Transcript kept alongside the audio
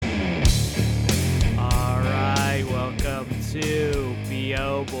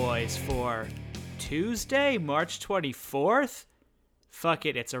boys, for Tuesday, March 24th. Fuck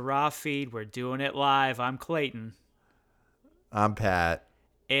it, it's a raw feed. We're doing it live. I'm Clayton. I'm Pat.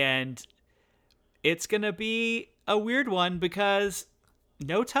 And it's going to be a weird one because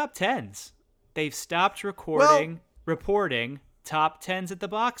no top 10s. They've stopped reporting top 10s at the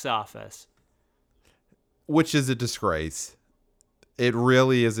box office. Which is a disgrace. It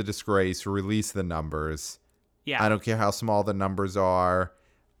really is a disgrace. Release the numbers. Yeah. I don't care how small the numbers are.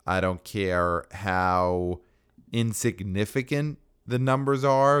 I don't care how insignificant the numbers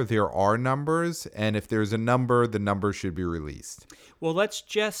are. There are numbers, and if there's a number, the number should be released. Well, let's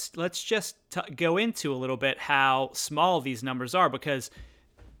just go into a little bit how small these numbers are, because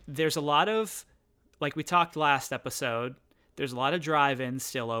there's a lot of, like we talked last episode, there's a lot of drive-ins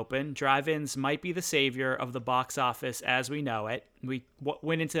still open. Drive-ins might be the savior of the box office as we know it. We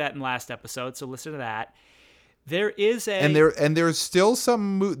went into that in last episode, so listen to that. There is there's still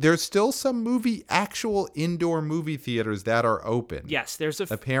some actual indoor movie theaters that are open. Yes,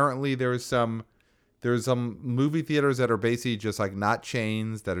 apparently there's some movie theaters that are basically just like not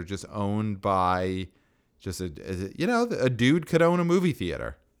chains, that are just owned by just a dude could own a movie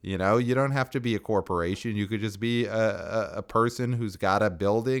theater. You know, you don't have to be a corporation. You could just be a person who's got a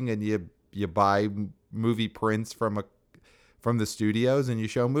building, and you buy movie prints from the studios and you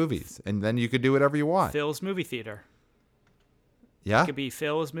show movies, and then you could do whatever you want. Phil's movie theater. Yeah. It could be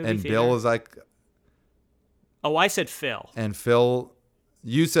Phil's movie and theater. And Bill is like... Oh, I said Phil. And Phil...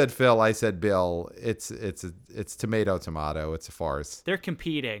 You said Phil, I said Bill. It's tomato. It's a farce. They're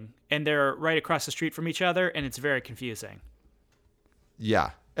competing, and they're right across the street from each other, and it's very confusing.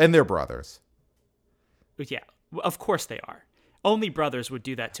 Yeah, and they're brothers. Yeah, of course they are. Only brothers would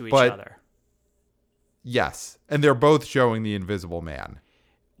do that to each other. Yes, and they're both showing The Invisible Man.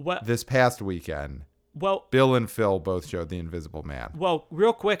 What? This past weekend, Bill and Phil both showed The Invisible Man. Well,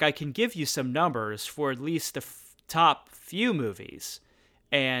 real quick, I can give you some numbers for at least the top few movies,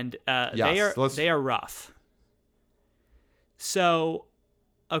 and they are rough. So,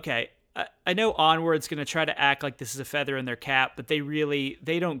 okay, I know Onward's going to try to act like this is a feather in their cap, but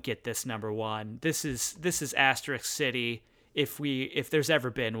they don't get this number one. This is Asterisk City if there's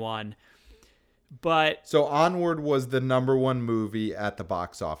ever been one. But so Onward was the number one movie at the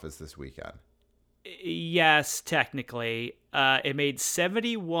box office this weekend. Yes, technically. It made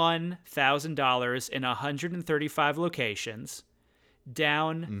 $71,000 in 135 locations,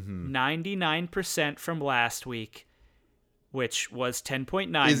 down 99% from last week, which was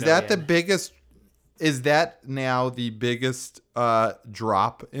 10.9 million. That the biggest? Is that now the biggest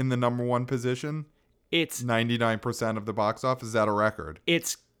drop in the number one position? It's 99% of the box office. Is that a record?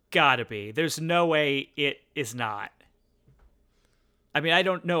 It's gotta be. There's no way it is not. I mean, I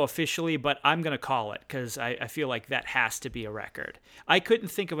don't know officially, but I'm going to call it because I feel like that has to be a record. I couldn't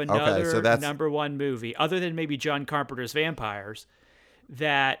think of another number one movie, other than maybe John Carpenter's Vampires,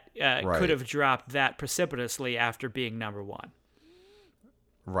 that could have dropped that precipitously after being number one.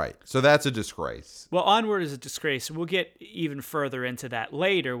 Right. So that's a disgrace. Well, Onward is a disgrace. We'll get even further into that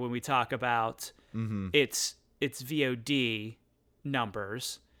later when we talk about its VOD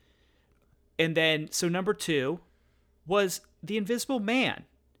numbers. And then, so number two was The Invisible Man,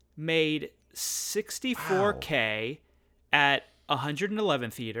 made $64K at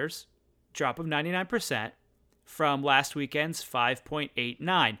 111 theaters, drop of 99% from last weekend's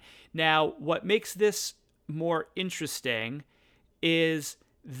 5.89. Now, what makes this more interesting is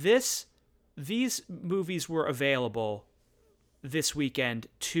these movies were available this weekend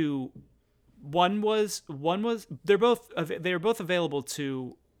to they were both available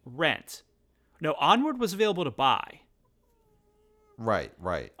to rent. No, Onward was available to buy. Right.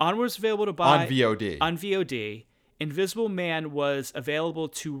 Onward was available to buy on VOD. On VOD. Invisible Man was available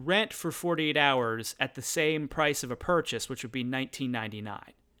to rent for 48 hours at the same price of a purchase, which would be $19.99.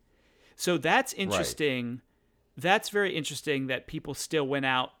 So that's interesting. Right. That's very interesting that people still went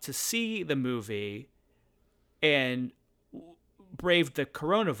out to see the movie and braved the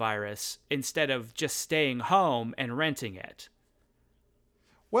coronavirus instead of just staying home and renting it.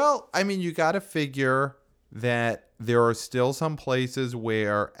 Well, I mean, you got to figure that there are still some places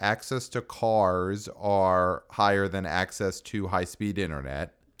where access to cars are higher than access to high-speed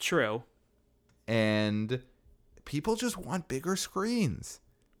internet. True. And people just want bigger screens.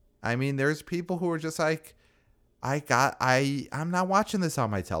 I mean, there's people who are just like, I'm not watching this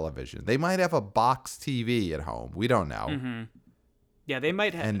on my television. They might have a box TV at home. We don't know. Mm-hmm. Yeah, they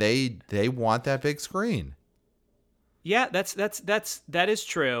might have. And they want that big screen. Yeah, that is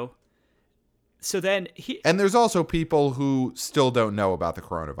true. So then and there's also people who still don't know about the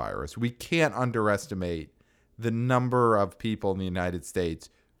coronavirus. We can't underestimate the number of people in the United States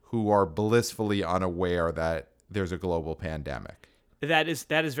who are blissfully unaware that there's a global pandemic. That is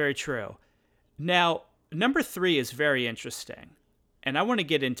very true. Now, number 3 is very interesting. And I want to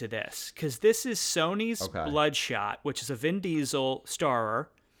get into this because this is Sony's Bloodshot, which is a Vin Diesel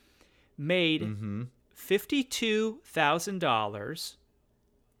starer, made $52,000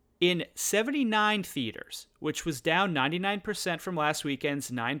 in 79 theaters, which was down 99% from last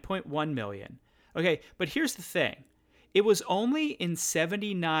weekend's 9.1 million. Okay, but here's the thing. It was only in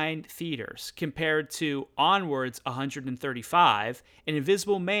 79 theaters compared to Onward's 135 and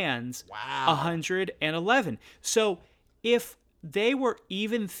Invisible Man's 111. So if they were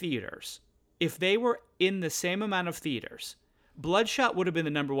even theaters, if they were in the same amount of theaters, Bloodshot would have been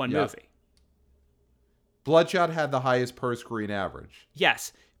the number 1 movie. Bloodshot had the highest per screen average.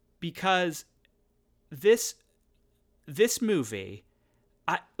 Yes, because this movie,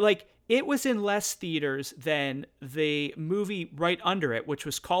 it was in less theaters than the movie right under it, which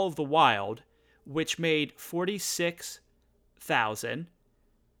was Call of the Wild, which made $46,000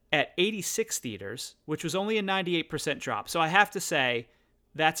 at 86 theaters, which was only a 98% drop. So I have to say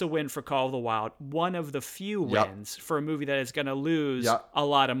that's a win for Call of the Wild. One of the few wins for a movie that is going to lose a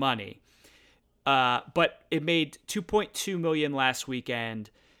lot of money. But it made $2.2 million last weekend,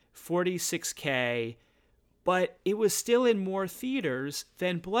 $46K, but it was still in more theaters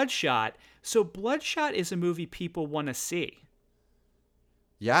than Bloodshot. So Bloodshot is a movie people want to see.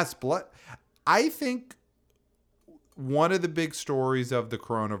 Yes, I think one of the big stories of the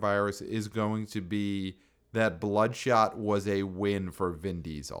coronavirus is going to be that Bloodshot was a win for Vin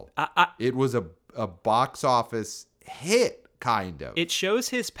Diesel. It was a box office hit, kind of. It shows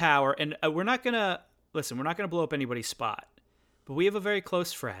his power, and we're not going to blow up anybody's spot, but we have a very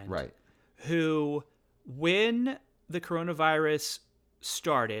close friend who, when the coronavirus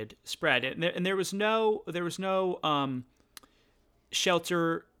spread, and there was no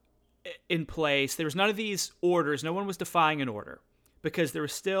shelter in place. There was none of these orders. No one was defying an order because there were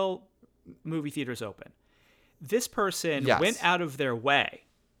still movie theaters open. This person went out of their way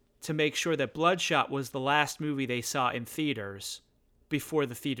to make sure that Bloodshot was the last movie they saw in theaters before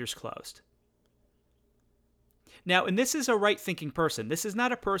the theaters closed. Now, and this is a right-thinking person. This is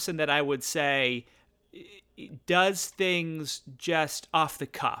not a person that I would say does things just off the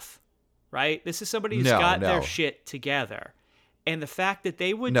cuff, right? This is somebody who's got their shit together. And the fact that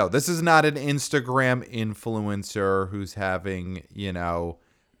they would... No, this is not an Instagram influencer who's having,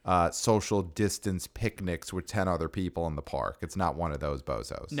 social distance picnics with 10 other people in the park. It's not one of those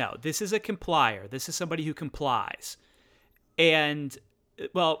bozos. No, this is a complier. This is somebody who complies. And,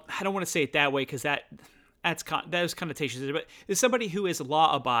 well, I don't want to say it that way because that's connotations, but it's somebody who is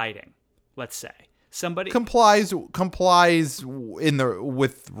law-abiding, let's say. Somebody complies with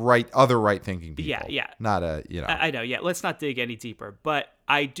other right-thinking people. Yeah. Not I know. Yeah. Let's not dig any deeper, but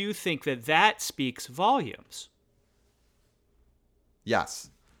I do think that speaks volumes. Yes,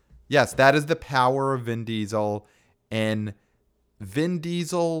 that is the power of Vin Diesel, and Vin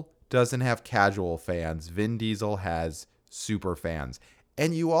Diesel doesn't have casual fans. Vin Diesel has super fans,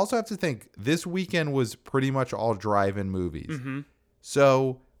 and you also have to think this weekend was pretty much all drive-in movies. Mm-hmm.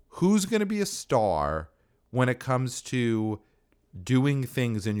 So who's going to be a star when it comes to doing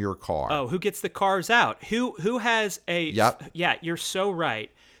things in your car? Oh, who gets the cars out? Who has a... Yep. Yeah, you're so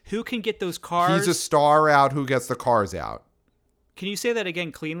right. Who can get those cars... He's a star out who gets the cars out. Can you say that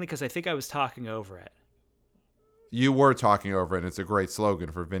again cleanly? Because I think I was talking over it. You were talking over it, and it's a great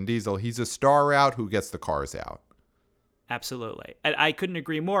slogan for Vin Diesel. He's a star out who gets the cars out. Absolutely. I couldn't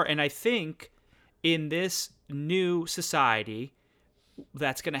agree more. And I think in this new society...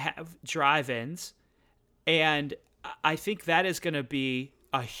 that's going to have drive-ins, and I think that is going to be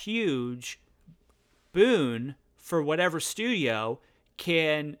a huge boon for whatever studio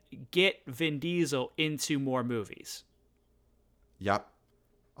can get Vin Diesel into more movies. Yep,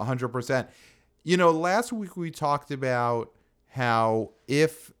 100%. Last week we talked about how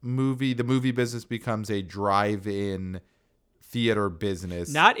if the movie business becomes a drive-in theater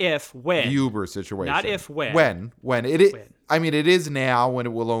business. Not if, when. The Uber situation. Not if, when. When. I mean, it is now, when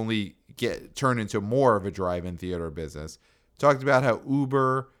it will only turn into more of a drive-in theater business. Talked about how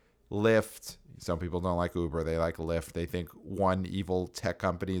Uber, Lyft, some people don't like Uber, they like Lyft. They think one evil tech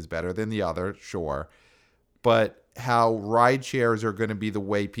company is better than the other, sure. But how ride shares are going to be the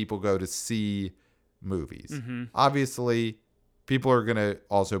way people go to see movies. Mm-hmm. Obviously, people are going to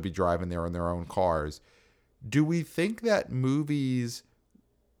also be driving there in their own cars. Do we think that movies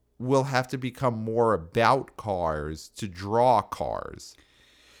will have to become more about cars to draw cars?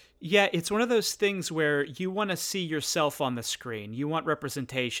 Yeah, it's one of those things where you want to see yourself on the screen. You want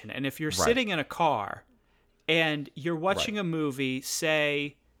representation. And if you're sitting in a car and you're watching a movie,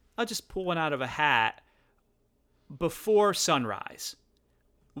 say, I'll just pull one out of a hat. Before Sunrise.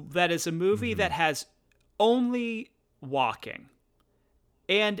 That is a movie that has only walking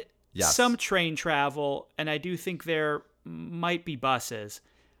and some train travel, and I do think there might be buses,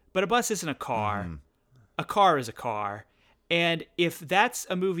 but a bus isn't a car. A car is a car. And if that's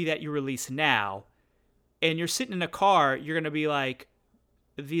a movie that you release now and you're sitting in a car, you're going to be like,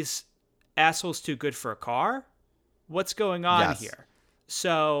 these assholes too good for a car? What's going on here?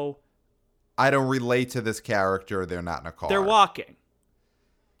 So I don't relate to this character. They're not in a car. They're walking.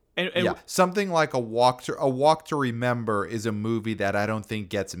 And something like a walk to remember is a movie that I don't think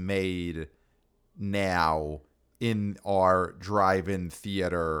gets made now in our drive-in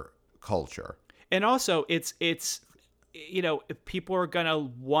theater culture. And also, it's if people are gonna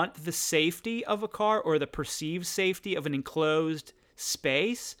want the safety of a car or the perceived safety of an enclosed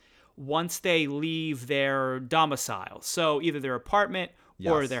space once they leave their domicile. So either their apartment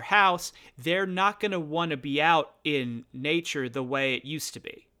or their house, they're not gonna want to be out in nature the way it used to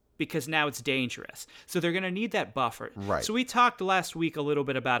be, because now it's dangerous. So they're going to need that buffer. Right. So we talked last week a little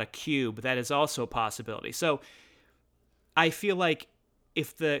bit about a cube. That is also a possibility. So I feel like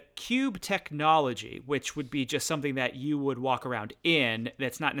if the cube technology, which would be just something that you would walk around in,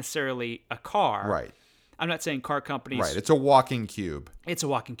 that's not necessarily a car. Right. I'm not saying car companies. Right. It's a walking cube. It's a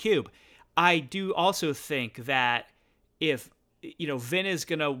walking cube. I do also think that if, Vin is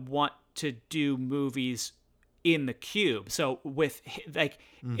going to want to do movies in the cube. So with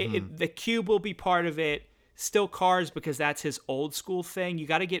the cube will be part of it. Still cars, because that's his old school thing. You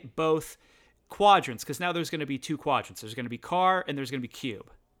got to get both quadrants, because now there's going to be two quadrants. There's going to be car and there's going to be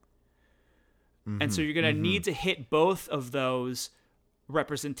cube. And so you're going to need to hit both of those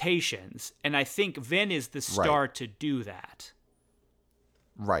representations. And I think Vin is the star to do that.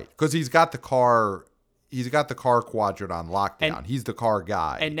 Right. Because he's got the car quadrant on lockdown. He's the car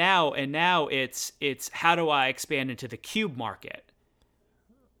guy. And now it's how do I expand into the cube market?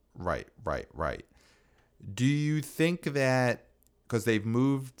 Right. Do you think that, because they've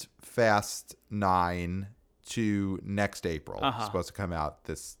moved Fast 9 to next April, it's supposed to come out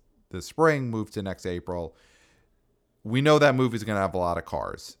this spring, moved to next April. We know that movie's going to have a lot of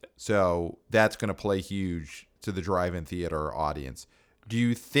cars. So that's going to play huge to the drive-in theater audience. Do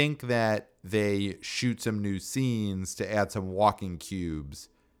you think that they shoot some new scenes to add some walking cubes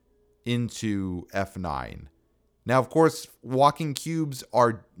into F9? Now, of course, walking cubes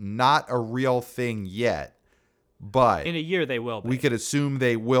are not a real thing yet, but in a year they will be. We could assume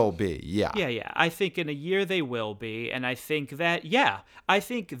they will be, yeah. Yeah. I think in a year they will be, and I think that, I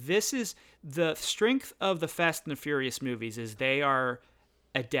think this is the strength of the Fast and the Furious movies is they are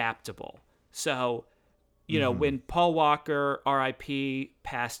adaptable. So, when Paul Walker, R.I.P.,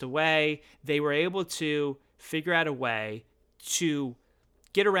 passed away, they were able to figure out a way to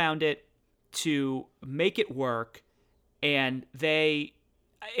get around it, to make it work, and they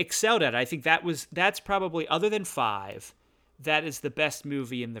excelled at it. I think that's probably, other than 5, that is the best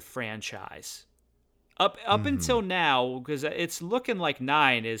movie in the franchise. Up until now, because it's looking like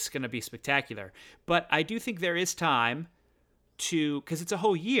 9 is going to be spectacular. But I do think there is time because it's a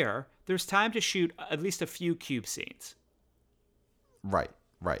whole year, there's time to shoot at least a few cube scenes. Right.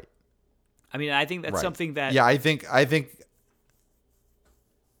 I mean, I think that's something that... Yeah, I think...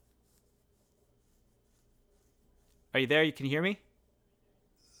 Are you there? You can hear me?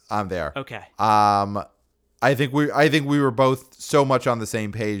 I'm there. Okay. I think we were both so much on the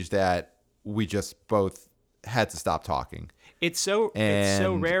same page that we just both had to stop talking. It's so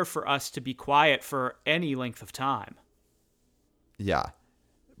rare for us to be quiet for any length of time. Yeah.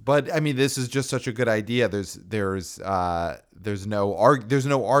 But I mean, this is just such a good idea. There's no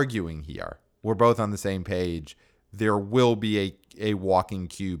arguing here. We're both on the same page. There will be a walking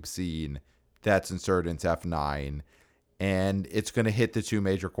cube scene that's inserted into F9, and it's going to hit the two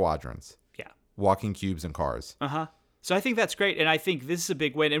major quadrants. Yeah. Walking cubes and cars. So I think that's great, and I think this is a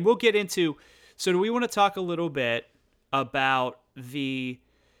big win. And we'll get into... So do we want to talk a little bit about the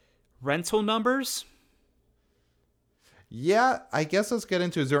rental numbers? Yeah, I guess let's get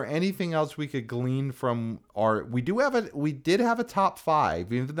into. Is there anything else we could glean from our? We did have a top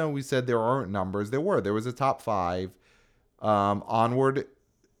 5, even though we said there aren't numbers. There was a top 5. Onward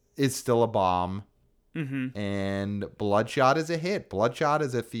is still a bomb, and Bloodshot is a hit. Bloodshot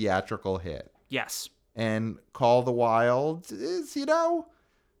is a theatrical hit. Yes, and Call the Wild is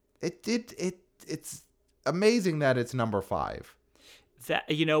it's amazing that it's number 5. That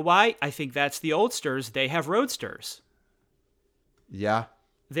why? I think that's the oldsters. They have roadsters. Yeah.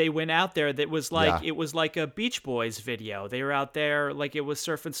 They went out there. That was like it was like a Beach Boys video. They were out there like it was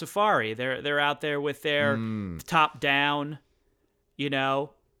Surfing Safari. They're out there with their top down,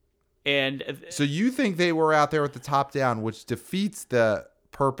 And so you think they were out there with the top down, which defeats the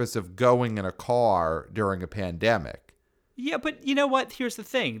purpose of going in a car during a pandemic. yeah, but you know what? Here's the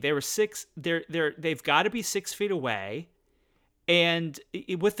thing: they were they've got to be 6 feet away, and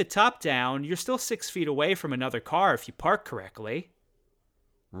with the top down, you're still 6 feet away from another car if you park correctly.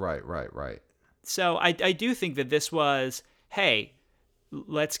 Right. So I do think that this was, hey,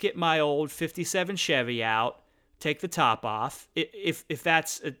 let's get my old 57 Chevy out, take the top off. If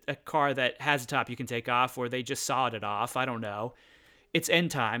that's a car that has a top you can take off, or they just sawed it off, I don't know. It's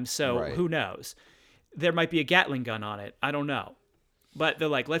end time, so who knows? There might be a Gatling gun on it. I don't know. But they're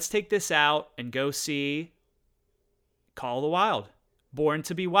like, let's take this out and go see Call of the Wild. Born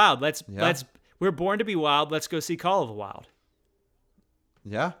to be Wild. We're born to be wild. Let's go see Call of the Wild.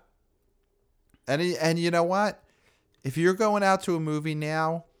 Yeah. And you know what? If you're going out to a movie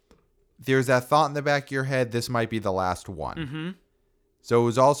now, there's that thought in the back of your head, this might be the last one. Mm-hmm. So it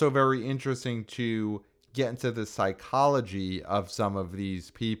was also very interesting to get into the psychology of some of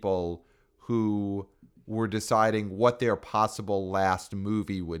these people who were deciding what their possible last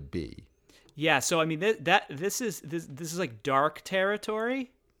movie would be. Yeah, so I mean this is like dark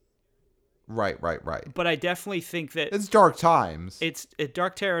territory. Right. But I definitely think that it's dark times. It's a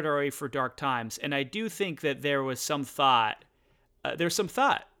dark territory for dark times, and I do think that there was some thought. There's some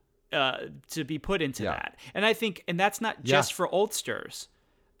thought to be put into that, and I think, and that's not just for oldsters.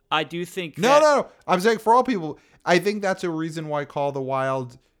 I do think no. I'm saying for all people. I think that's a reason why Call of the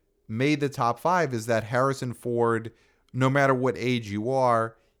Wild made the top 5 is that Harrison Ford, no matter what age you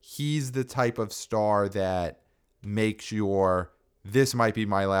are, he's the type of star that makes your this might be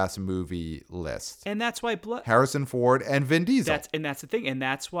my last movie list. And that's why Harrison Ford and Vin Diesel. That's the thing. And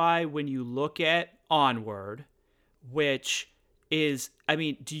that's why when you look at Onward, which is, I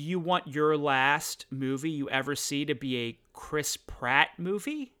mean, do you want your last movie you ever see to be a Chris Pratt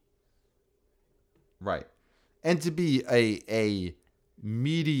movie? Right. And to be a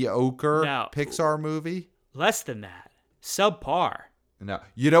mediocre Pixar movie? Less than that. Subpar. No.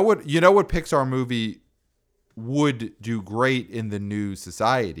 You know what Pixar movie would do great in the new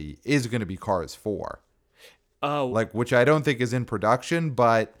society is going to be Cars 4. Oh. Which I don't think is in production,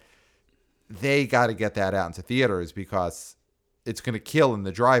 but they got to get that out into theaters because it's going to kill in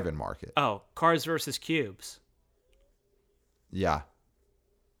the drive-in market. Oh, Cars versus Cubes. Yeah.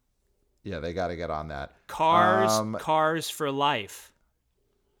 Yeah, they got to get on that. Cars for life.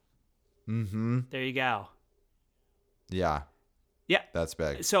 Mm-hmm. There you go. Yeah. Yeah. That's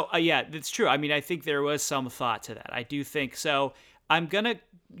big. So, yeah, that's true. I mean, I think there was some thought to that. I do think so. I'm going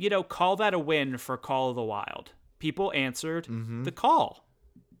to, call that a win for Call of the Wild. People answered the call.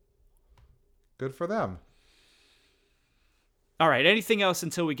 Good for them. All right. Anything else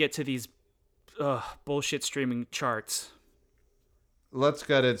until we get to these bullshit streaming charts? Let's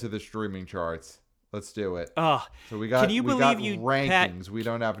get into the streaming charts. Let's do it. So we got rankings. Pat, we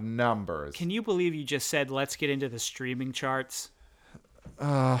don't have numbers. Can you believe you just said, let's get into the streaming charts?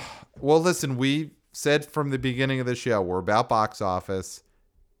 Well, listen, we said from the beginning of the show, we're about box office,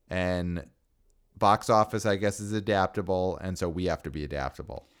 and box office, I guess, is adaptable, and so we have to be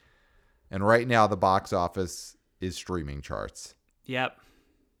adaptable. And right now, the box office is streaming charts. Yep.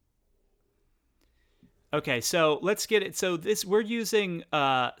 Okay, so let's get it. So we're using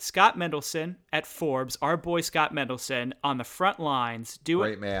Scott Mendelson at Forbes, our boy Scott Mendelson, on the front lines,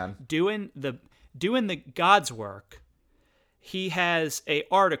 great man, doing the God's work. He has a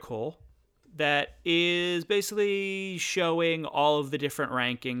article that is basically showing all of the different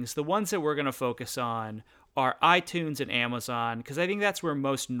rankings. The ones that we're going to focus on are iTunes and Amazon, because I think that's where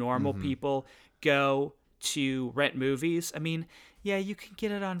most normal people go to rent movies. I mean, yeah, you can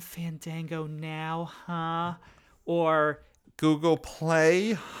get it on Fandango now, huh? Or Google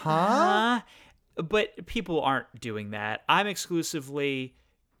Play, huh? But people aren't doing that. I'm exclusively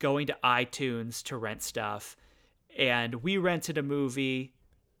going to iTunes to rent stuff. And we rented a movie,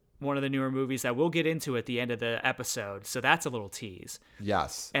 one of the newer movies that we'll get into at the end of the episode. So that's a little tease.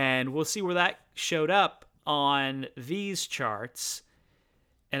 Yes. And we'll see where that showed up on these charts.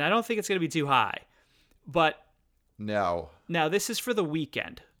 And I don't think it's going to be too high. But no. Now, this is for the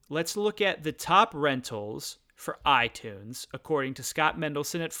weekend. Let's look at the top rentals for iTunes, according to Scott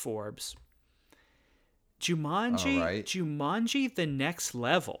Mendelson at Forbes. Jumanji: The Next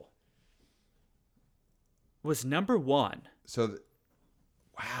Level was number 1.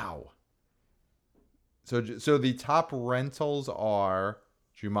 Wow. So the top rentals are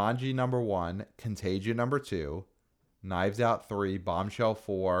Jumanji number 1, Contagion number 2, Knives Out 3, Bombshell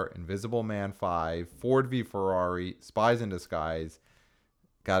 4, Invisible Man 5, Ford v Ferrari, Spies in Disguise.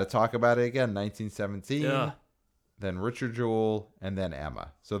 Got to talk about it again, 1917. then Richard Jewell, and then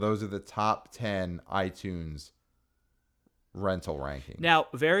Emma. So those are the top 10 iTunes rental rankings. Now,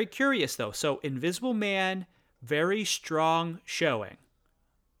 very curious though. So Invisible Man, very strong showing.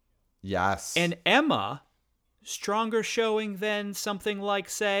 Yes. And Emma, stronger showing than something like,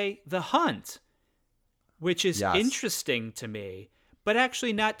 say, The Hunt, which is interesting to me, but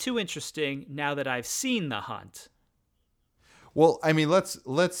actually not too interesting now that I've seen The Hunt. Well, I mean,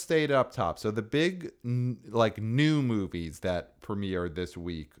 let's state up top. So the big new movies that premiered this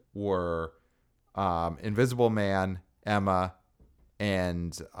week were Invisible Man, Emma,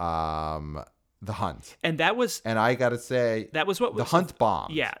 and The Hunt. And that was, and I gotta say, that was what was, The Hunt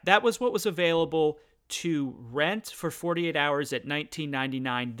bombed. Yeah, that was what was available to rent for 48 hours at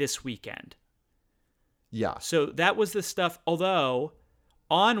 $19.99 this weekend. Yeah. So that was the stuff. Although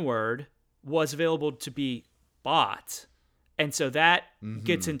Onward was available to be bought. And so that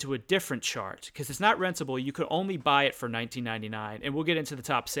gets into a different chart because it's not rentable. You could only buy it for $19.99, and we'll get into the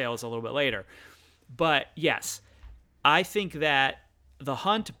top sales a little bit later. But yes, I think that The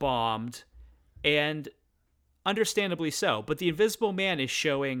Hunt bombed, and understandably so. But The Invisible Man is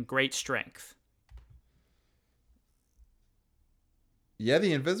showing great strength. Yeah,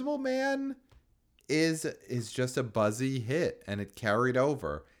 The Invisible Man is just a buzzy hit, and it carried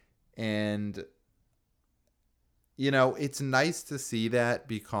over. And you know, it's nice to see that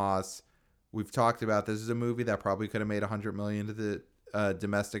because we've talked about this is a movie that probably could have made $100 million to the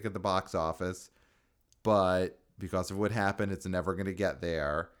domestic at the box office, but because of what happened, it's never going to get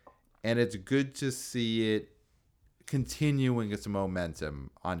there. And it's good to see it continuing its momentum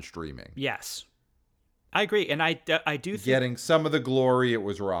on streaming. Yes, I agree, and I do think getting some of the glory it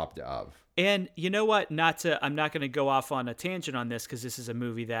was robbed of. And you know what? I'm not going to go off on a tangent on this because this is a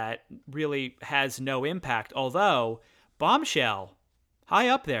movie that really has no impact. Although Bombshell, high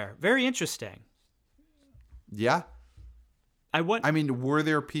up there, very interesting. Yeah. I mean, were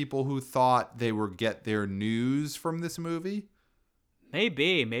there people who thought they would get their news from this movie?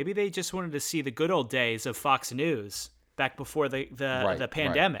 Maybe they just wanted to see the good old days of Fox News back before the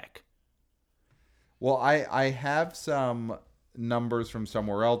pandemic. Right. Well, I have some numbers from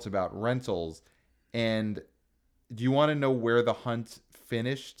somewhere else about rentals, and do you want to know where The Hunt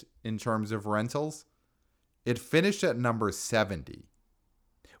finished in terms of rentals? It finished at number 70.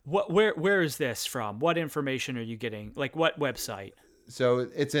 Where is this from? What information are you getting? Like what website? So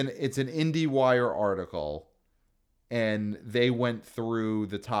it's an IndieWire article, and they went through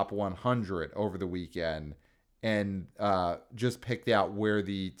the top 100 over the weekend and just picked out where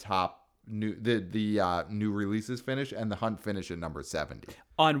the top new releases finish, and The Hunt finished at number 70.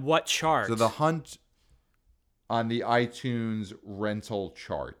 On what chart? So The Hunt on the iTunes rental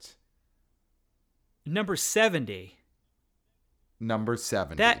chart. Number 70. Number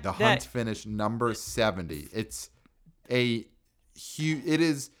 70. The Hunt finished number 70. It's a huge. It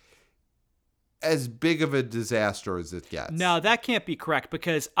is as big of a disaster as it gets. No, that can't be correct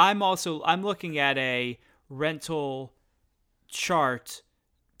because I'm looking at a rental chart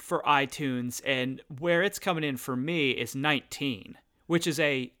for iTunes, and where it's coming in for me is 19, which is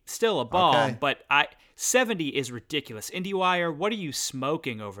still a bomb, okay. But 70 is ridiculous. IndieWire, what are you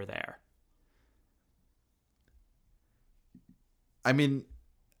smoking over there? I mean,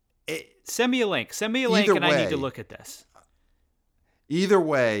 send me a link. And I need to look at this. Either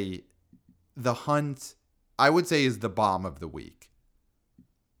way, The Hunt, I would say, is the bomb of the week.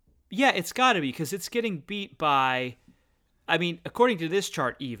 Yeah, it's got to be because it's getting beat by, I mean, according to this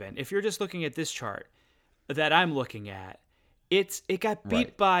chart, even if you're just looking at this chart that I'm looking at, it got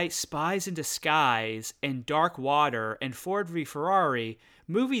beat by Spies in Disguise and Dark Water and Ford v Ferrari,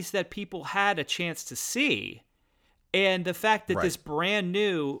 movies that people had a chance to see. And the fact that this brand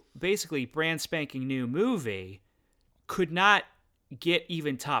new, basically brand spanking new movie could not get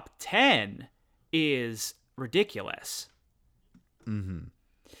even top 10 is ridiculous. Mm-hmm.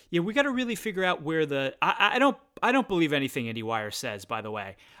 Yeah, we got to really figure out where I don't believe anything IndieWire says, by the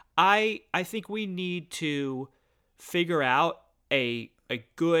way. I think we need to figure out a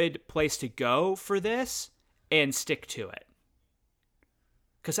good place to go for this and stick to it.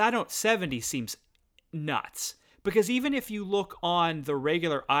 Because 70 seems nuts. Because even if you look on the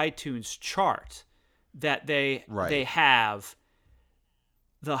regular iTunes chart that they have,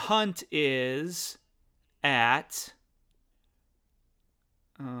 The Hunt is at,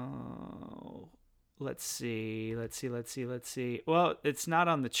 let's see. Well, it's not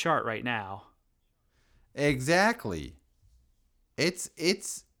on the chart right now. Exactly. It's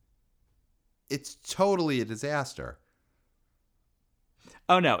totally a disaster.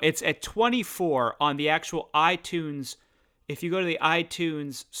 Oh, no, it's at 24 on the actual iTunes. If you go to the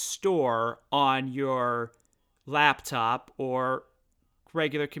iTunes store on your laptop or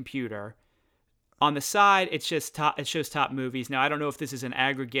regular computer. On the side, it shows top movies. Now, I don't know if this is an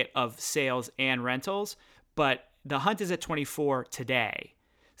aggregate of sales and rentals, but The Hunt is at 24 today.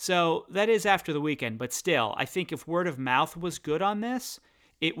 So that is after the weekend, but still, I think if word of mouth was good on this,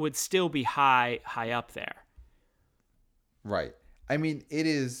 it would still be high up there. Right. I mean, it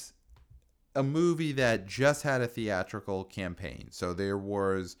is a movie that just had a theatrical campaign. So there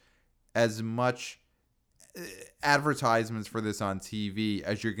was as much advertisements for this on TV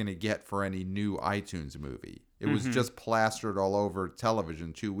as you're going to get for any new iTunes movie. It was just plastered all over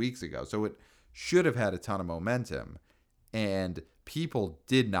television 2 weeks ago. So it should have had a ton of momentum. And people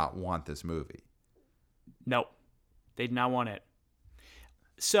did not want this movie. Nope. They did not want it.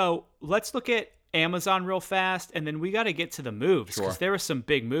 So let's look at Amazon real fast, and then we got to get to the moves because there were some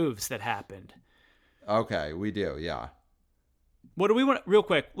big moves that happened. Okay, we do, yeah. What do we want? Real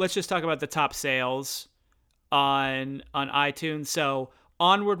quick, let's just talk about the top sales on iTunes. So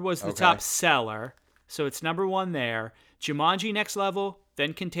Onward was the top seller, so it's number one there. Jumanji Next Level,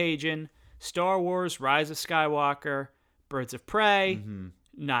 then Contagion, Star Wars Rise of Skywalker, Birds of Prey,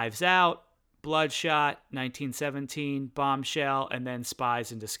 Knives Out, Bloodshot, 1917, Bombshell, and then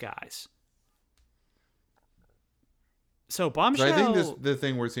Spies in Disguise. So Bombshell... So I think the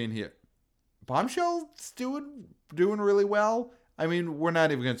thing we're seeing here, Bombshell's doing really well. I mean, we're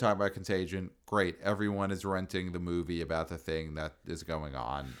not even going to talk about Contagion. Great. Everyone is renting the movie about the thing that is going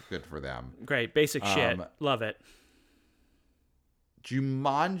on. Good for them. Great. Basic shit. Love it.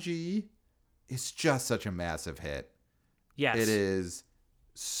 Jumanji is just such a massive hit. Yes. It is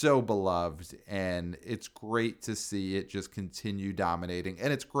so beloved, and it's great to see it just continue dominating,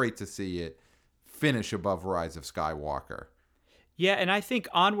 and it's great to see it finish above Rise of Skywalker. Yeah, and I think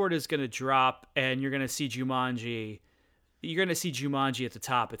Onward is going to drop, and you're going to see Jumanji. You're going to see Jumanji at the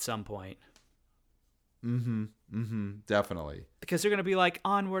top at some point. Definitely. Because they're going to be like,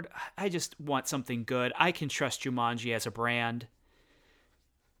 Onward, I just want something good. I can trust Jumanji as a brand.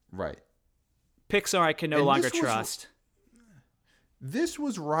 Right. Pixar I can no longer trust. This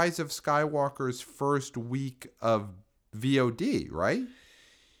was Rise of Skywalker's first week of VOD, right?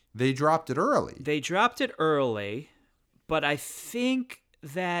 They dropped it early. But I think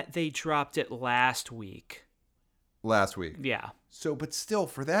that they dropped it last week. Yeah. So, but still,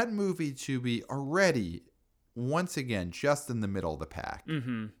 for that movie to be already, once again, just in the middle of the pack.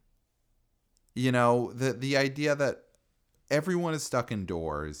 You know, the idea that everyone is stuck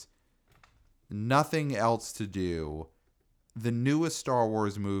indoors, nothing else to do. The newest Star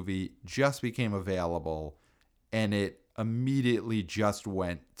Wars movie just became available, and it immediately just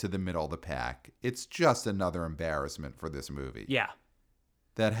went to the middle of the pack. It's just another embarrassment for this movie. Yeah.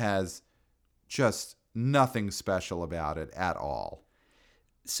 That has just nothing special about it at all.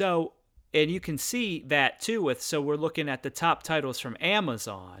 So, and you can see that too so we're looking at the top titles from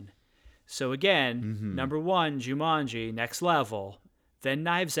Amazon. So again, number one, Jumanji, Next Level, then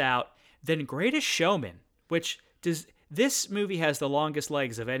Knives Out, then Greatest Showman, which this movie has the longest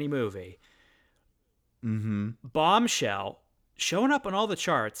legs of any movie. Bombshell, showing up on all the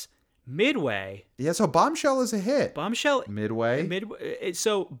charts. Midway. Yeah, so Bombshell is a hit. Midway.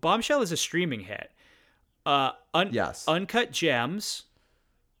 So Bombshell is a streaming hit. Yes. Uncut Gems.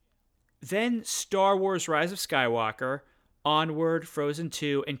 Then Star Wars Rise of Skywalker, Onward, Frozen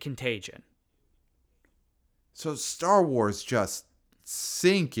 2, and Contagion. So Star Wars just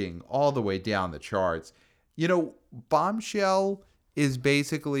sinking all the way down the charts. You know, Bombshell is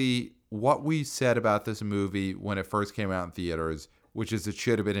basically what we said about this movie when it first came out in theaters, which is it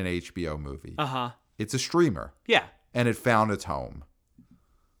should have been an HBO movie. It's a streamer. Yeah. And it found its home.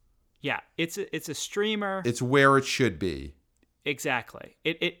 Yeah, it's a streamer. It's where it should be. Exactly.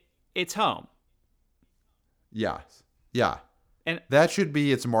 It's home. Yes. Yeah. And that should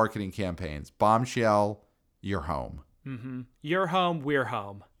be its marketing campaigns. Bombshell, you're home. You're home, we're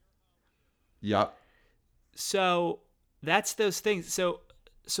home. Yep. So that's those things. So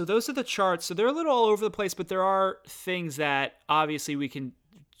those are the charts. So they're a little all over the place, but there are things that obviously we can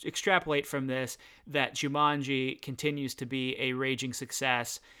extrapolate from this, that Jumanji continues to be a raging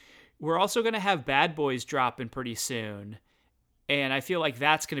success. We're also going to have Bad Boys dropping pretty soon, and I feel like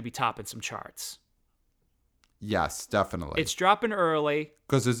that's going to be topping some charts. Yes, definitely. It's dropping early.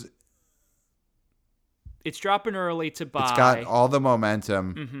 Because it's dropping early to buy. It's got all the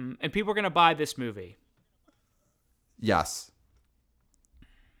momentum. And people are going to buy this movie. Yes.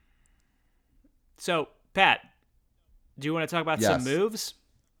 So, Pat, do you want to talk about some moves?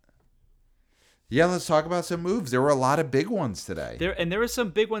 Yeah, let's talk about some moves. There were a lot of big ones today. There were some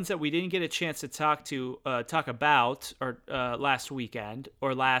big ones that we didn't get a chance to talk about last weekend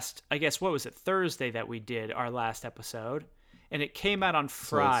or I guess what was it, Thursday that we did our last episode, and it came out on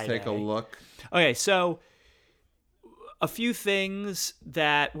Friday. So let's take a look. Okay, so a few things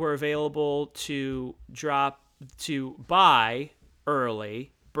that were available to buy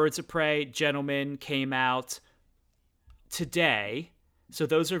early. Birds of Prey, Gentlemen came out today. So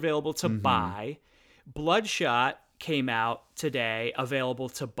those are available to buy. Bloodshot came out today, available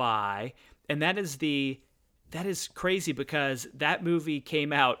to buy. And that is crazy because that movie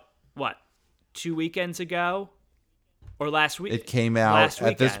came out, 2 weekends ago? Or last week? It came out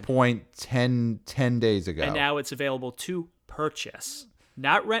at this point 10 days ago. And now it's available to purchase.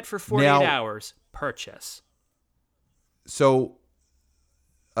 Not rent for 48 hours, purchase. So,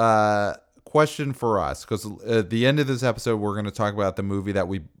 question for us, because at the end of this episode, we're going to talk about the movie that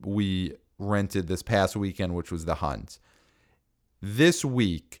we rented this past weekend, which was The Hunt. This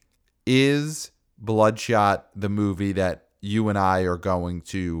week, is Bloodshot the movie that you and I are going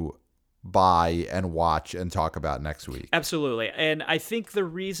to buy and watch and talk about next week? Absolutely. And I think the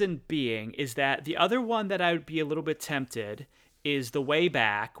reason being is that the other one that I would be a little bit tempted is The Way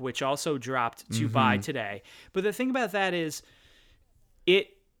Back, which also dropped to buy today. But the thing about that is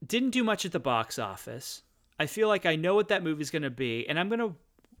it didn't do much at the box office. I feel like I know what that movie's going to be, and I'm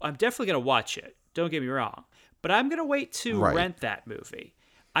definitely going to watch it. Don't get me wrong. But I'm going to wait to rent that movie.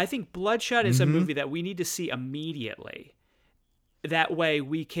 I think Bloodshot is a movie that we need to see immediately. That way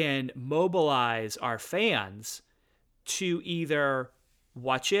we can mobilize our fans to either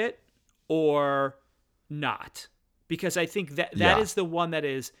watch it or not. Because I think that is the one that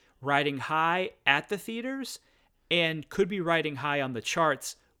is riding high at the theaters and could be riding high on the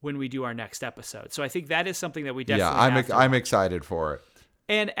charts when we do our next episode. So I think that is something that we definitely I'm excited for it.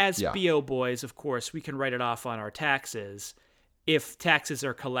 And as BO boys, of course, we can write it off on our taxes if taxes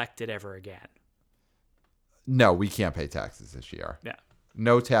are collected ever again. No, we can't pay taxes this year. Yeah.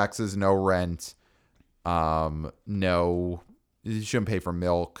 No taxes, no rent. No, you shouldn't pay for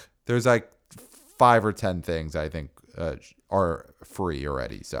milk. There's like 5 or 10 things I think are free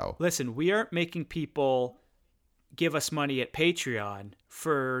already. So listen, we aren't making people give us money at Patreon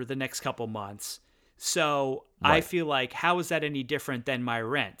for the next couple months. So I feel like, how is that any different than my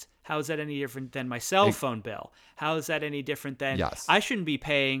rent? How is that any different than my cell phone bill? How is that any different than I shouldn't be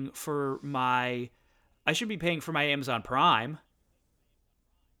paying for my Amazon Prime.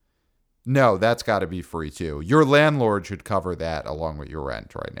 No, that's got to be free too. Your landlord should cover that along with your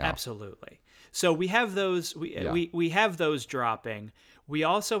rent right now. Absolutely. So we have those. We have those dropping. We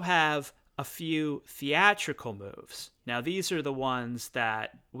also have a few theatrical moves. Now these are the ones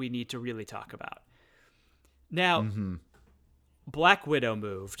that we need to really talk about. Now, Black Widow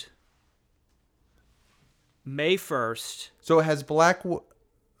moved May 1st. So has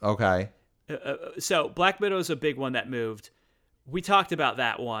okay. So Black Widow is a big one that moved. We talked about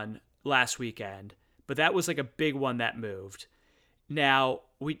that one last weekend, but that was like a big one that moved. Now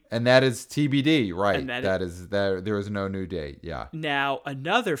and that is TBD, right? There is no new date. Yeah. Now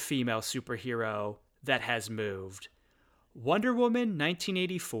another female superhero that has moved, Wonder Woman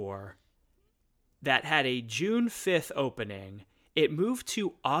 1984, that had a June 5th opening. It moved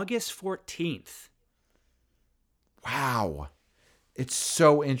to August 14th. Wow. It's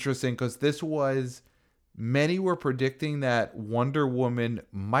so interesting because many were predicting that Wonder Woman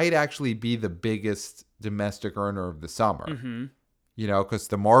might actually be the biggest domestic earner of the summer. Mm-hmm. You know, because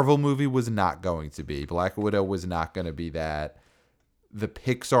the Marvel movie was not going to be. Black Widow was not going to be that. The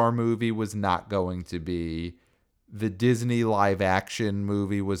Pixar movie was not going to be. The Disney live action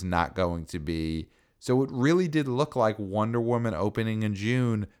movie was not going to be. So it really did look like Wonder Woman opening in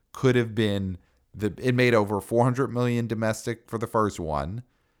June could have been it made over $400 million domestic for the first one.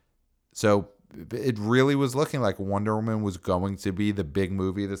 So it really was looking like Wonder Woman was going to be the big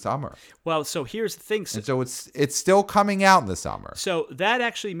movie of the summer. Well, so here's the thing. And so it's still coming out in the summer. So that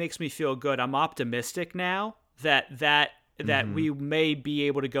actually makes me feel good. I'm optimistic now that we may be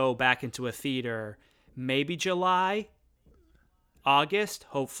able to go back into a theater maybe July, August,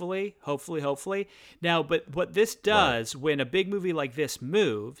 hopefully. Now, but what this does when a big movie like this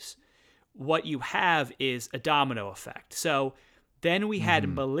moves, what you have is a domino effect. So then we had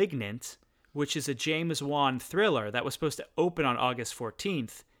Malignant, which is a James Wan thriller that was supposed to open on August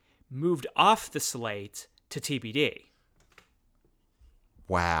 14th, moved off the slate to TBD.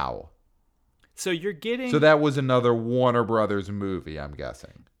 Wow. So you're getting... So that was another Warner Brothers movie, I'm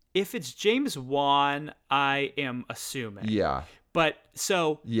guessing. If it's James Wan, I am assuming. Yeah. But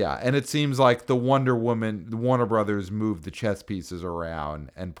so... Yeah, and it seems like the Warner Brothers moved the chess pieces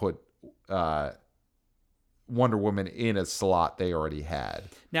around and put Wonder Woman in a slot they already had.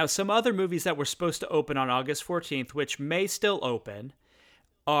 Now, some other movies that were supposed to open on August 14th, which may still open,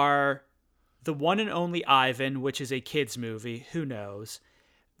 are the one and only Ivan, which is a kids movie. Who knows?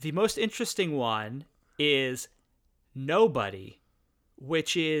 The most interesting one is Nobody,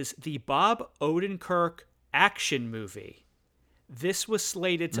 which is the Bob Odenkirk action movie. This was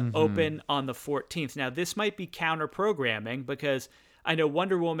slated to open on the 14th. Now, this might be counter-programming because I know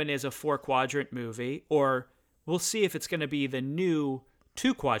Wonder Woman is a 4-quadrant movie, or we'll see if it's going to be the new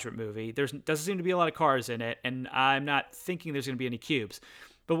 2-quadrant movie. There doesn't seem to be a lot of cars in it, and I'm not thinking there's going to be any cubes,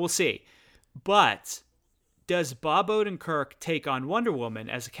 but we'll see. But does Bob Odenkirk take on Wonder Woman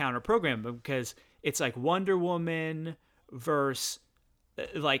as a counter-program? Because it's like Wonder Woman versus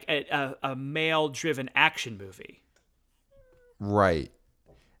like a male-driven action movie. Right.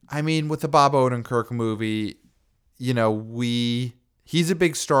 I mean, with the Bob Odenkirk movie, you know, he's a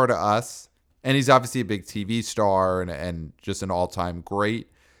big star to us, and he's obviously a big TV star and just an all-time great.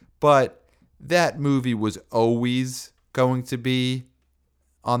 But that movie was always going to be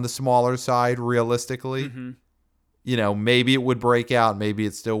on the smaller side, realistically. Mm-hmm. You know, maybe it would break out, maybe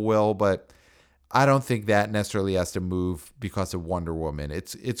it still will, but I don't think that necessarily has to move because of Wonder Woman.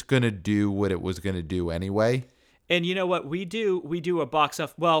 It's going to do what it was going to do anyway. And you know what we do? We do a box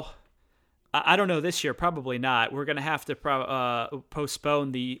off. Well, I don't know this year. Probably not. We're going to have to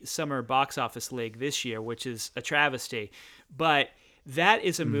postpone the summer box office league this year, which is a travesty. But that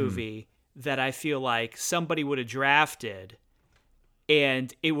is a movie that I feel like somebody would have drafted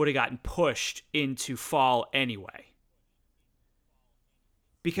and it would have gotten pushed into fall anyway.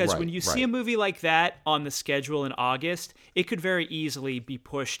 Because when you see a movie like that on the schedule in August, it could very easily be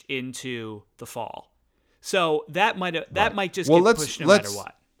pushed into the fall. So that might just get pushed no matter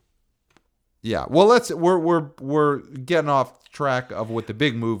what. Yeah. Well, we're getting off track of what the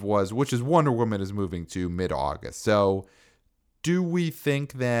big move was, which is Wonder Woman is moving to mid-August. So, do we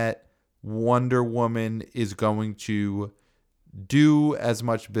think that Wonder Woman is going to do as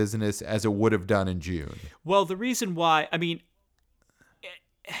much business as it would have done in June? Well, the reason why, I mean,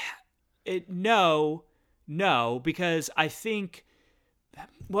 no, because I think,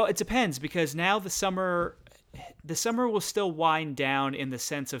 well, it depends, because now the summer will still wind down in the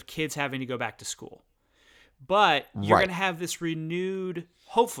sense of kids having to go back to school. But you're going to have this renewed,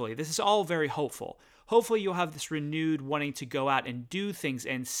 hopefully, this is all very hopeful. Hopefully you'll have this renewed wanting to go out and do things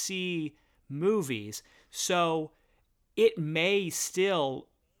and see movies. So it may still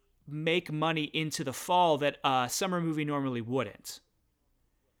make money into the fall that a summer movie normally wouldn't.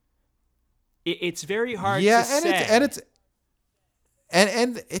 It's very hard to say.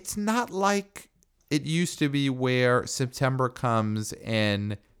 And it's not like it used to be where September comes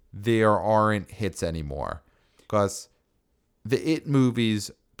and there aren't hits anymore. Because the It movies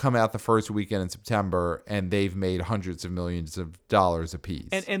come out the first weekend in September and they've made hundreds of millions of dollars apiece.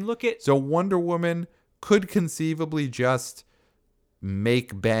 And look at... So Wonder Woman could conceivably just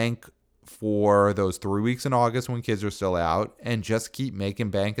make bank for those 3 weeks in August when kids are still out and just keep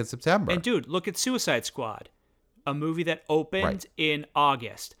making bank in September. And dude, look at Suicide Squad, a movie that opened in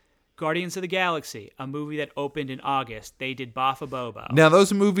August. Guardians of the Galaxy, a movie that opened in August. They did Bafa Bobo. Now,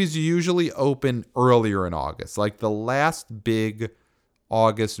 those movies usually open earlier in August. Like the last big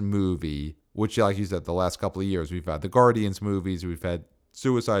August movie, which, like you said, the last couple of years, we've had the Guardians movies, we've had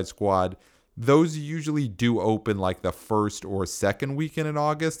Suicide Squad. Those usually do open like the first or second weekend in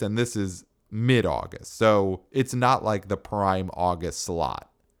August, and this is mid-August. So it's not like the prime August slot.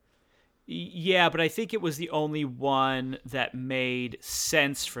 Yeah, but I think it was the only one that made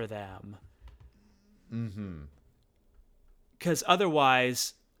sense for them. Mm-hmm. Because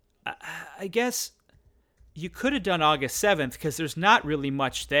otherwise, I guess you could have done August 7th because there's not really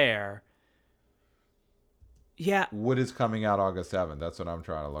much there. Yeah. What is coming out August 7th? That's what I'm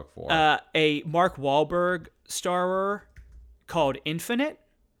trying to look for. A Mark Wahlberg starer called Infinite,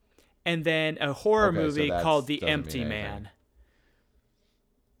 and then a horror movie called The Empty Man.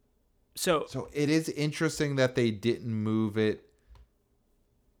 So it is interesting that they didn't move it.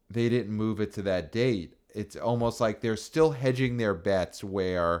 They didn't move it to that date. It's almost like they're still hedging their bets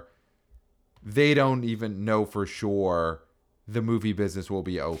where they don't even know for sure the movie business will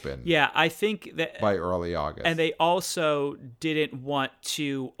be open. Yeah, I think that by early August. And they also didn't want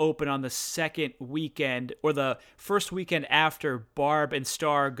to open on the second weekend or the first weekend after Barb and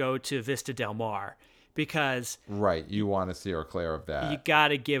Star go to Vista Del Mar. Because you want to steer clear of that. You got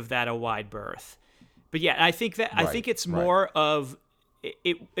to give that a wide berth. But yeah, I think it's more of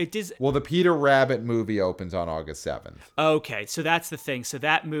it does. Well, the Peter Rabbit movie opens on August 7th. Okay, so that's the thing. So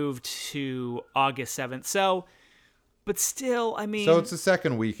that moved to August 7th. So, but still, I mean, so it's the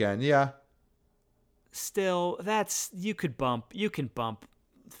second weekend, yeah. still, you can bump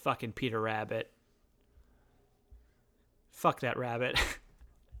fucking Peter Rabbit. Fuck that rabbit.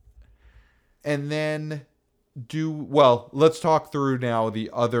 And then let's talk through now the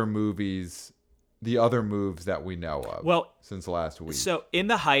other moves that we know of since last week. So In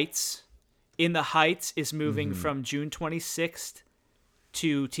the Heights is moving from June 26th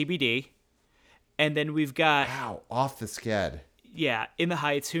to TBD. And then we've got... Wow, off the sched. Yeah, In the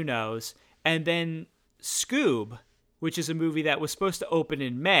Heights, who knows? And then Scoob, which is a movie that was supposed to open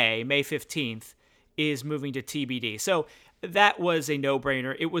in May 15th, is moving to TBD. So that was a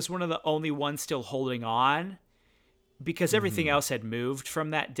no-brainer. It was one of the only ones still holding on because everything else had moved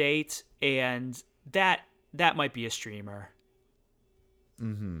from that date, and that might be a streamer.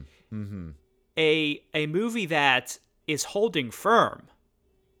 A movie that is holding firm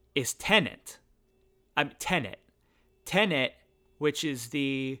is Tenet. Tenet, which is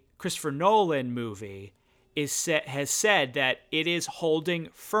the Christopher Nolan movie, has said that it is holding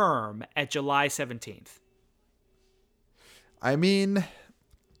firm at July 17th. I mean,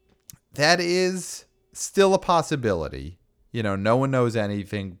 that is still a possibility. You know, no one knows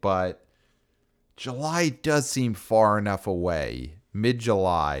anything, but July does seem far enough away,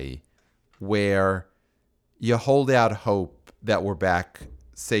 mid-July, where you hold out hope that we're back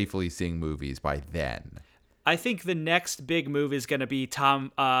safely seeing movies by then. I think the next big move is going to be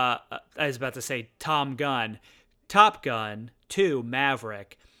Tom Gunn. Top Gun 2,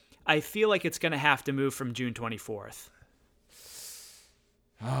 Maverick. I feel like it's going to have to move from June 24th.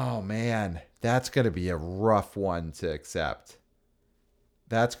 Oh, man. That's going to be a rough one to accept.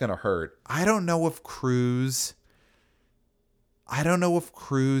 That's going to hurt. I don't know if Cruise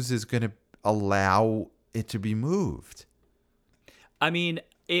is going to allow it to be moved. I mean,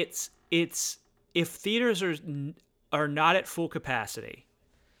 it's if theaters are not at full capacity,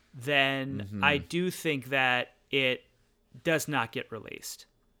 then I do think that it does not get released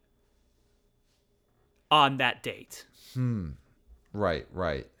on that date. Right.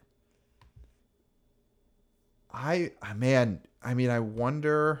 I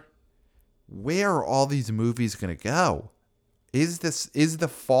wonder where are all these movies going to go? Is the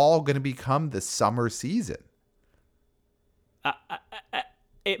fall going to become the summer season?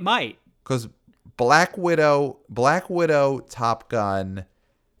 It might. Because Black Widow, Top Gun,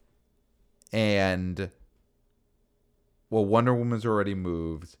 and Wonder Woman's already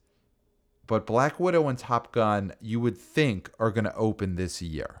moved. But Black Widow and Top Gun, you would think, are going to open this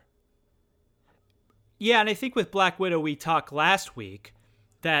year. Yeah, and I think with Black Widow, we talked last week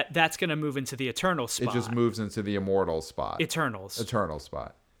that's going to move into the Eternal spot. It just moves into the Immortal spot. Eternal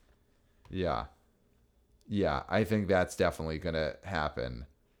spot. Yeah, I think that's definitely going to happen.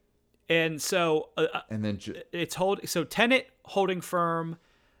 And so, and then so Tenet holding firm,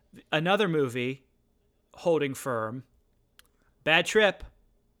 another movie holding firm, Bad Trip,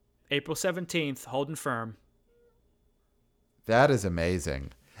 April 17th, holding firm. That is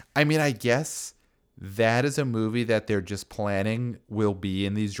amazing. I mean, I guess that is a movie that they're just planning will be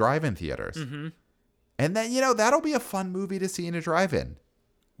in these drive-in theaters. And then, that'll be a fun movie to see in a drive-in.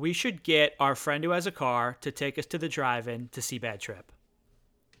 We should get our friend who has a car to take us to the drive-in to see Bad Trip.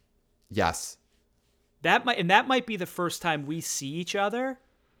 Yes. That might be the first time we see each other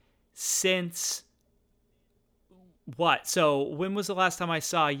since what? So when was the last time I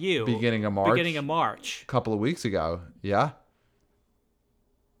saw you? Beginning of March. A couple of weeks ago. Yeah.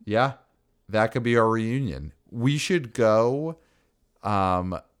 That could be our reunion. We should go.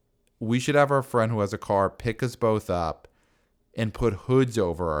 We should have our friend who has a car pick us both up and put hoods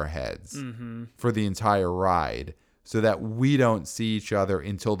over our heads for the entire ride so that we don't see each other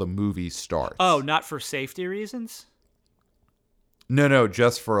until the movie starts. Oh, not for safety reasons? No,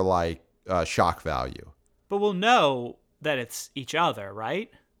 just for shock value. But we'll know that it's each other,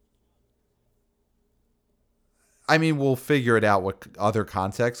 right? I mean, we'll figure it out with other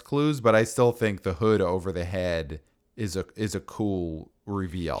context clues, but I still think the hood over the head is a cool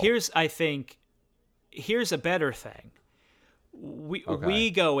reveal. Here's a better thing.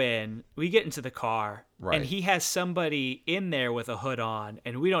 We go in, we get into the car, right, and he has somebody in there with a hood on,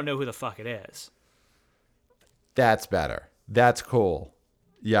 and we don't know who the fuck it is. That's better. That's cool.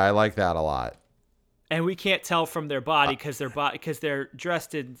 Yeah, I like that a lot. And we can't tell from their body because they're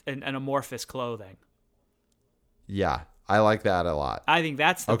dressed in amorphous clothing. Yeah, I like that a lot. I think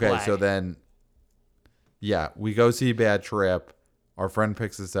that's the play. So then, we go see Bad Trip. Our friend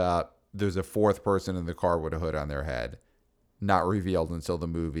picks us up. There's a fourth person in the car with a hood on their head. Not revealed until the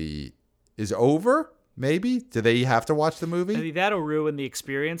movie is over, maybe? Do they have to watch the movie? I think that'll ruin the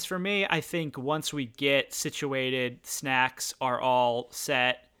experience for me. I think once we get situated, snacks are all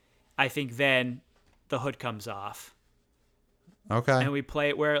set, I think then the hood comes off. Okay. And we play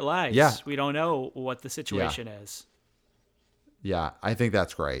it where it lies. Yeah. We don't know what the situation is. Yeah, I think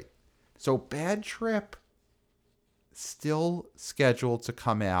that's great. So Bad Trip still scheduled to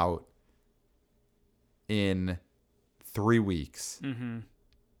come out in 3 weeks. Mm-hmm.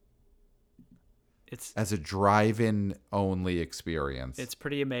 It's as a drive-in only experience. It's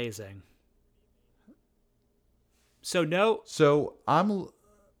pretty amazing. So no. So I'm. What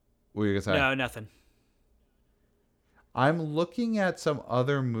were you gonna say? No, nothing. I'm looking at some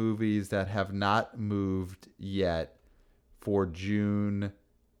other movies that have not moved yet for June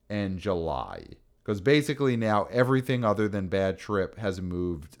and July. Because basically now everything other than Bad Trip has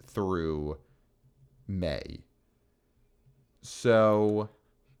moved through May. So,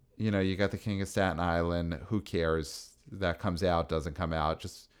 you got The King of Staten Island. Who cares? That comes out, doesn't come out.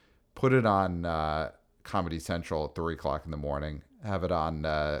 Just put it on Comedy Central at 3 o'clock in the morning. Have it on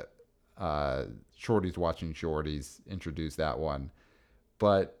Shorties Watching Shorties. Introduce that one.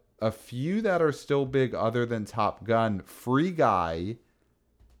 But a few that are still big other than Top Gun. Free Guy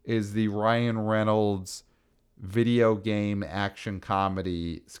is the Ryan Reynolds video game action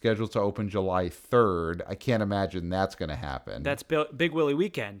comedy scheduled to open July 3rd. I can't imagine that's going to happen. That's Big Willie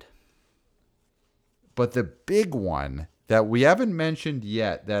weekend. But the big one that we haven't mentioned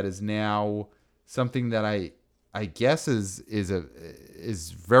yet, that is now something that I guess is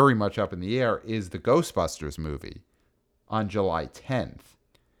very much up in the air, is the Ghostbusters movie on July 10th.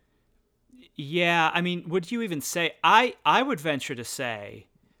 Yeah, I mean, would you even say... I would venture to say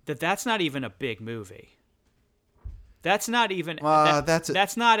that that's not even a big movie. That's not even...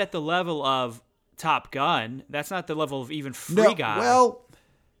 that's not at the level of Top Gun. That's not the level of even Free Guy. Well,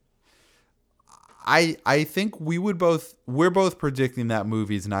 I think we're both predicting that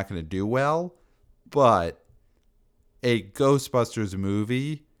movie's not going to do well, but a Ghostbusters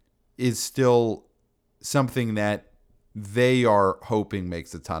movie is still something that they are hoping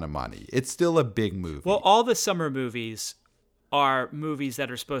makes a ton of money. It's still a big movie. Well, all the summer movies are movies that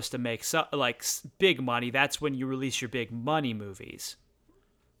are supposed to make big money. That's when you release your big money movies.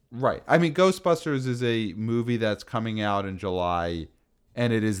 Right. I mean, Ghostbusters is a movie that's coming out in July,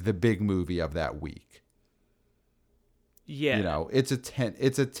 and it is the big movie of that week. Yeah. It's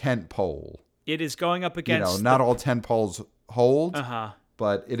a tent pole. It is going up against... not all tent poles hold. Uh-huh.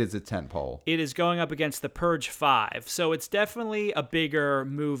 But it is a tentpole. It is going up against The Purge 5. So it's definitely a bigger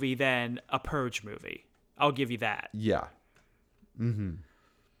movie than a Purge movie. I'll give you that. Yeah. Mm-hmm.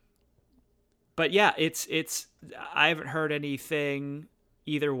 But yeah, it's I haven't heard anything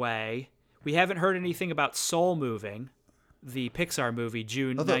either way. We haven't heard anything about Soul Moving, the Pixar movie,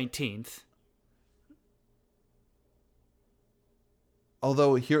 June 19th.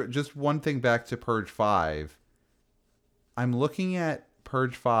 Although, here, just one thing back to Purge 5. I'm looking at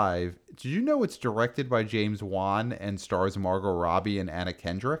Purge 5. Did you know it's directed by James Wan and stars Margot Robbie and Anna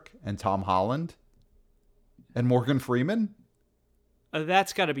Kendrick and Tom Holland and Morgan Freeman?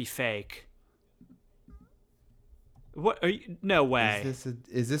 That's got to be fake. What? No way.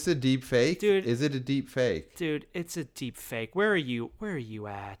 Is this a deep fake? Dude, is it a deep fake? Dude, it's a deep fake. Where are you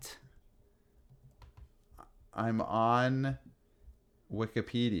at? I'm on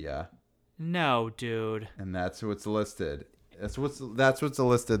Wikipedia. No, dude. And that's what's listed. That's what's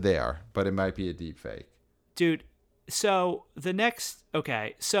listed there, but it might be a deep fake. Dude, so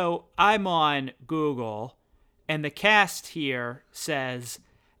so I'm on Google, and the cast here says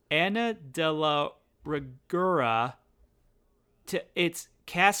Anna de la Regura. It's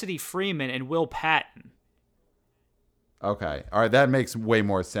Cassidy Freeman and Will Patton. Okay. All right, that makes way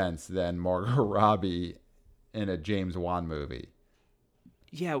more sense than Margot Robbie in a James Wan movie.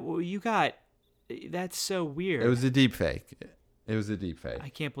 Yeah, well, that's so weird. It was a deep fake. I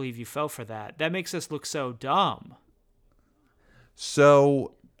can't believe you fell for that. That makes us look so dumb.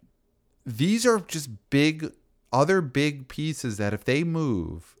 So these are just other big pieces that if they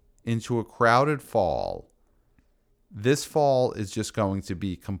move into a crowded fall, this fall is just going to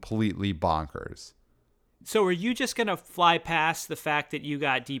be completely bonkers. So are you just going to fly past the fact that you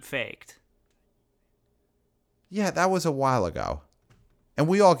got deep faked? Yeah, that was a while ago. And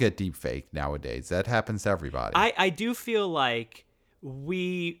we all get deep faked nowadays. That happens to everybody. I do feel like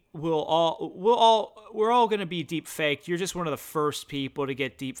we're all going to be deep faked. You're just one of the first people to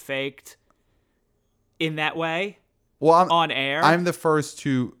get deep faked in that way. Well, on air. I'm the first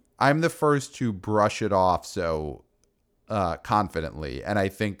to brush it off so confidently, and I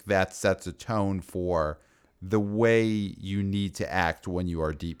think that sets a tone for the way you need to act when you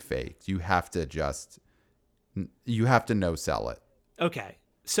are deep faked. You have to no sell it. Okay,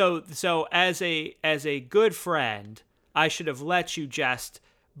 so as a good friend, I should have let you just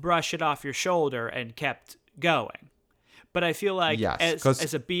brush it off your shoulder and kept going. But I feel like Yes,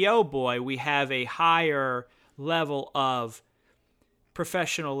 as a BO boy, we have a higher level of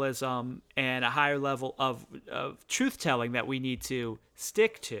professionalism and a higher level of truth-telling that we need to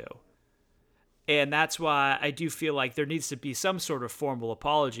stick to. And that's why I do feel like there needs to be some sort of formal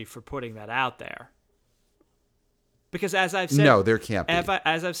apology for putting that out there. Because as I've said... No, there can't be.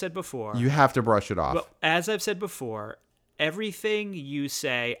 As I've said before... You have to brush it off. Well, as I've said before, everything you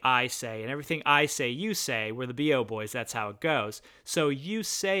say, I say, and everything I say, you say, we're the BO boys, that's how it goes. So you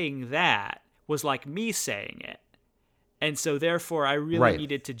saying that was like me saying it. And so therefore, I really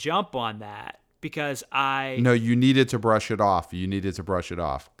needed to jump on that because No, you needed to brush it off. You needed to brush it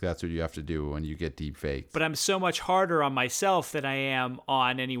off. That's what you have to do when you get deep faked. But I'm so much harder on myself than I am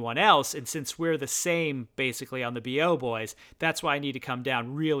on anyone else. And since we're the same, basically, on the BO boys, that's why I need to come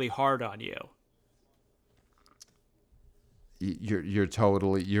down really hard on you. You're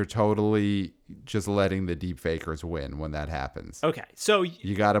totally just letting the deep fakers win when that happens. Okay, so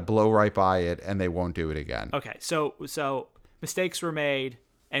you got to blow right by it, and they won't do it again. Okay, so mistakes were made,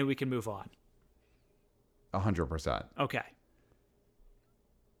 and we can move on. 100%. Okay.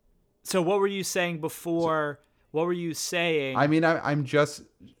 So what were you saying before? What were you saying? I mean, I'm just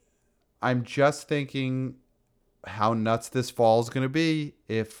thinking how nuts this fall is going to be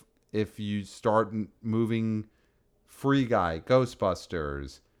if you start moving Free Guy,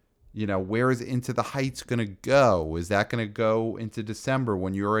 Ghostbusters. You know, where is Into the Heights going to go? Is that going to go into December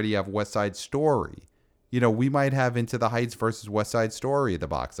when you already have West Side Story? You know, we might have Into the Heights versus West Side Story at the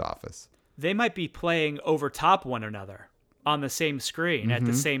box office. They might be playing over top one another on the same screen at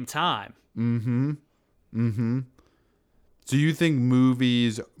the same time. So you think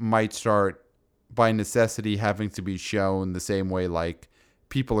movies might start by necessity having to be shown the same way like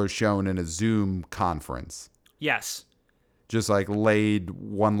people are shown in a Zoom conference? Yes. Just like laid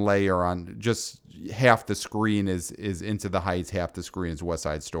one layer on, just half the screen is Into the Heights, half the screen is West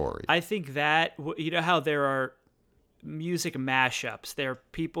Side Story. I think that, you know how there are music mashups. There are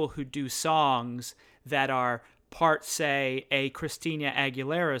people who do songs that are part, say, a Christina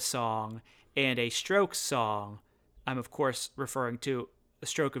Aguilera song and a Strokes song. I'm, of course, referring to A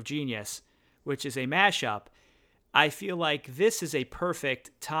Stroke of Genius, which is a mashup. I feel like this is a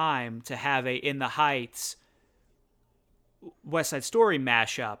perfect time to have a In the Heights West Side Story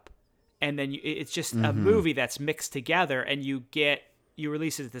mashup, and then it's just a movie that's mixed together, and you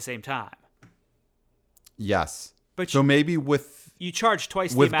release it at the same time. Yes, but so maybe you charge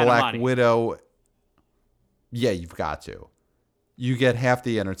twice the amount of money. With Black Widow, yeah, you've got to. You get half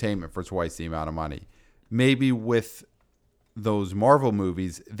the entertainment for twice the amount of money. Maybe with those Marvel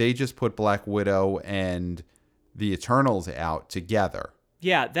movies, they just put Black Widow and the Eternals out together.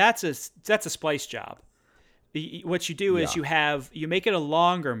 Yeah, that's a splice job. What you do is you make it a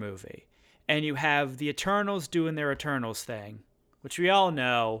longer movie, and you have the Eternals doing their Eternals thing, which we all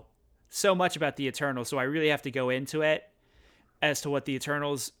know so much about the Eternals, so I really have to go into it as to what the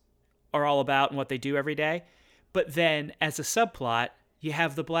Eternals are all about and what they do every day. But then, as a subplot, you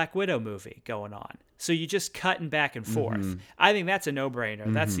have the Black Widow movie going on. So you just cutting back and forth. I think that's a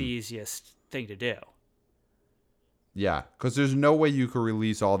no-brainer. That's the easiest thing to do. Yeah, because there's no way you could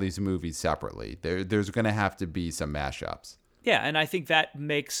release all these movies separately. There's going to have to be some mashups. Yeah, and I think that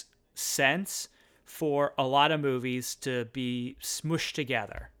makes sense for a lot of movies to be smushed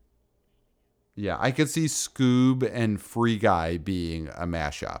together. Yeah, I could see Scoob and Free Guy being a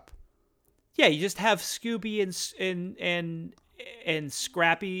mashup. Yeah, you just have Scooby and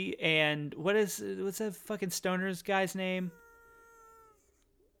Scrappy and what's that fucking stoner's guy's name?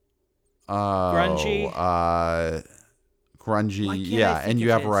 Grungy. Grungy, yeah, and you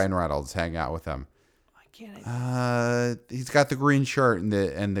have Ryan Reynolds hang out with him. Why can't I? He's got the green shirt and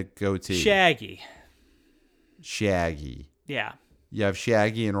the goatee. Shaggy. Yeah. You have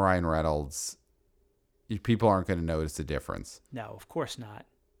Shaggy and Ryan Reynolds. People aren't going to notice the difference. No, of course not.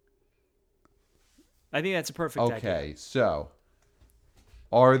 I think that's a perfect idea. Okay, so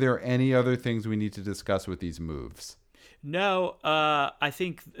are there any other things we need to discuss with these moves? No, I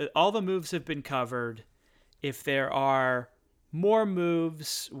think all the moves have been covered. If there are more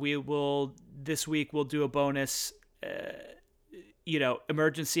moves, this week we'll do a bonus,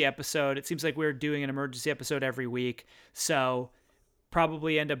 emergency episode. It seems like we're doing an emergency episode every week. So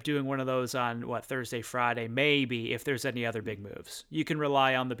probably end up doing one of those on Thursday, Friday, maybe, if there's any other big moves. You can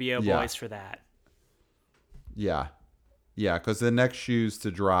rely on the BO boys for that. Yeah. Yeah, because the next shoes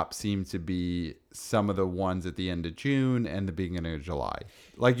to drop seem to be some of the ones at the end of June and the beginning of July.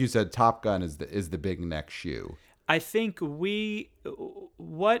 Like you said, Top Gun is the big next shoe. I think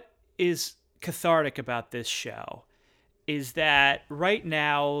what is cathartic about this show is that right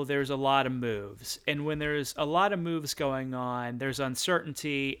now there's a lot of moves. And when there's a lot of moves going on, there's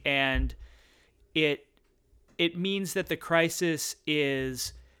uncertainty, and it means that the crisis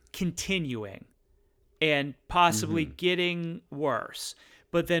is continuing and possibly getting worse.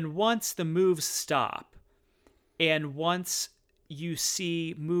 But then once the moves stop, and once you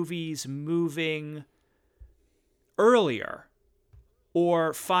see movies moving earlier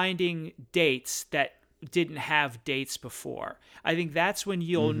or finding dates that didn't have dates before, I think that's when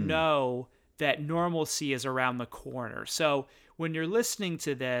you'll know that normalcy is around the corner. So when you're listening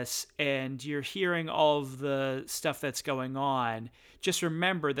to this and you're hearing all of the stuff that's going on, just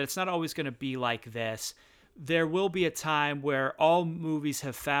remember that it's not always going to be like this. There will be a time where all movies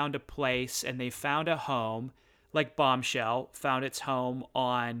have found a place and they found a home, like Bombshell found its home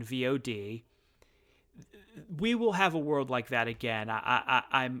on VOD. We will have a world like that again.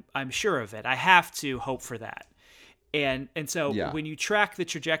 I'm sure of it. I have to hope for that. And so when you track the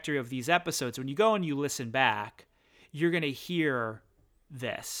trajectory of these episodes, when you go and you listen back, you're going to hear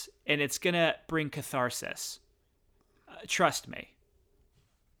this, and it's going to bring catharsis. Trust me.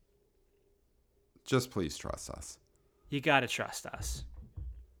 Just please trust us. You got to trust us.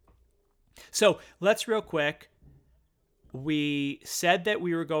 So let's real quick. We said that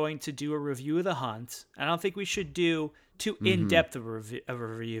we were going to do a review of The Hunt. I don't think we should do too in-depth of a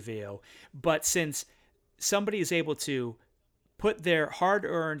review, but since somebody is able to put their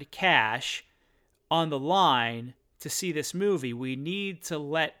hard-earned cash on the line to see this movie, we need to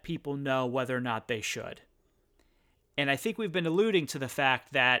let people know whether or not they should. And I think we've been alluding to the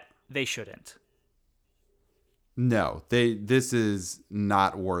fact that they shouldn't. No, this is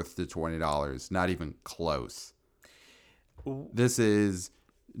not worth the $20, not even close. This is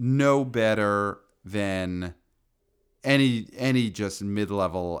no better than any just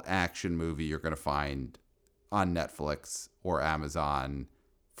mid-level action movie you're going to find on Netflix or Amazon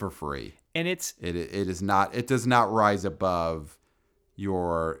for free. And it does not rise above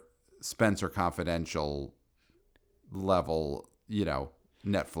your Spencer Confidential level,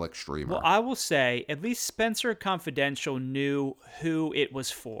 Netflix streamer. Well, I will say at least Spencer Confidential knew who it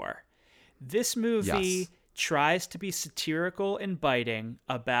was for. This movie tries to be satirical and biting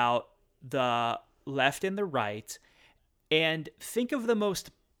about the left and the right, and think of the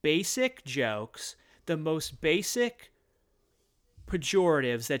most basic jokes, the most basic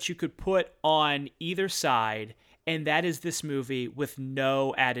pejoratives that you could put on either side, and that is this movie with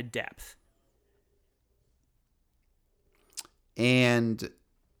no added depth. And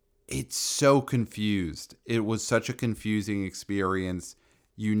it's so confused. It was such a confusing experience.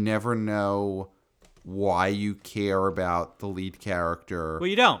 You never know why you care about the lead character. Well,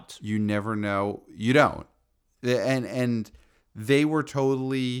 you don't. You never know. You don't. And they were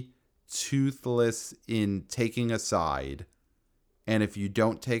totally toothless in taking a side. And if you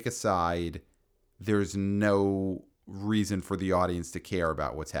don't take a side, there's no reason for the audience to care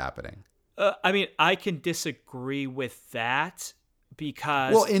about what's happening. I mean, I can disagree with that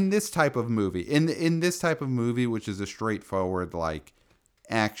because... Well, in this type of movie, in this type of movie, which is a straightforward,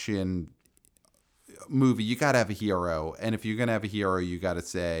 action movie, you got to have a hero. And if you're going to have a hero, you got to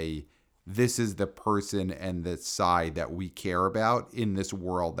say, this is the person and the side that we care about in this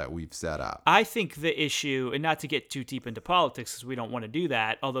world that we've set up. I think the issue, and not to get too deep into politics because we don't want to do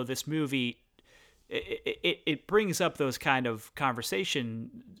that, although this movie, it brings up those kind of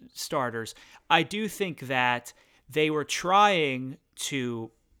conversation starters. I do think that they were trying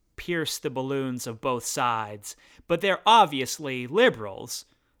to pierce the balloons of both sides, but they're obviously liberals.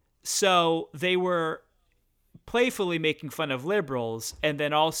 So they were playfully making fun of liberals and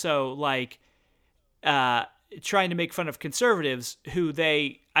then also trying to make fun of conservatives who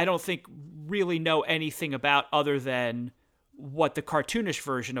I don't think really know anything about other than what the cartoonish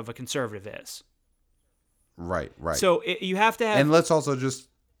version of a conservative is. Right. So you have to have... And let's also just...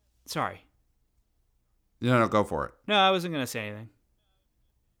 Sorry. No, go for it. No, I wasn't going to say anything.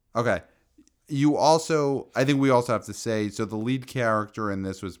 Okay. I think we also have to say, so the lead character in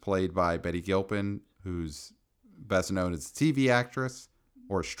this was played by Betty Gilpin, who's best known as a TV actress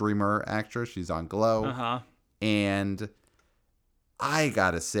or streamer actress. She's on Glow. Uh-huh. And I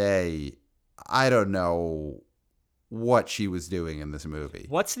gotta say, I don't know what she was doing in this movie.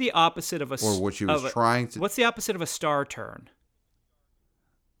 What's the opposite of or what she was trying to... What's the opposite of a star turn?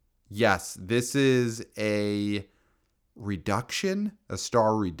 Yes, this is a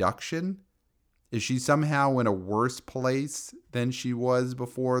star reduction. Is she somehow in a worse place than she was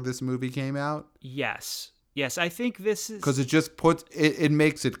before this movie came out? Yes, I think this is... Because it just it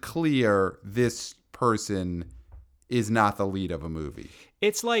makes it clear this person is not the lead of a movie.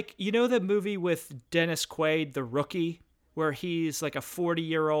 It's like, the movie with Dennis Quaid, The Rookie, where he's like a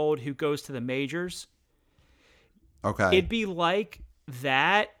 40-year-old who goes to the majors. Okay. It'd be like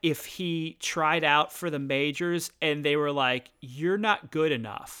that if he tried out for the majors and they were like, you're not good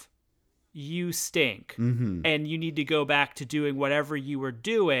enough. You stink. And you need to go back to doing whatever you were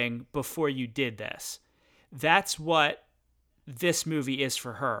doing before you did this. That's what this movie is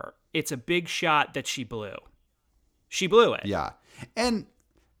for her. It's a big shot that she blew. She blew it. Yeah. And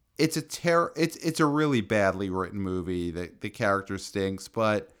it's a really badly written movie. The character stinks,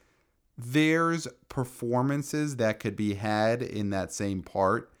 but there's performances that could be had in that same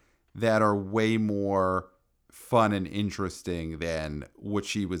part that are way more fun and interesting than what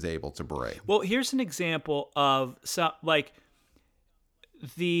she was able to bring. Well, here's an example of like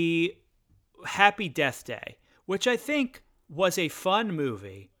the Happy Death Day, which I think was a fun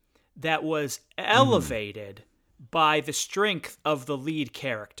movie that was elevated by the strength of the lead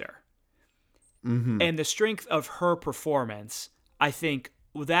character and the strength of her performance. I think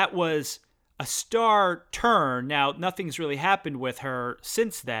that was a star turn. Now, nothing's really happened with her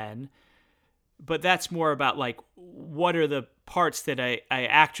since then, but that's more about like, what are the parts that a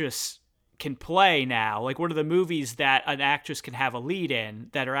actress can play now? Like, what are the movies that an actress can have a lead in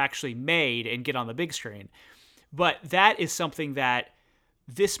that are actually made and get on the big screen? But that is something that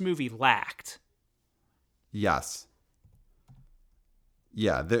this movie lacked. Yes.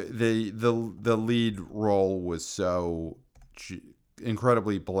 Yeah, the lead role was so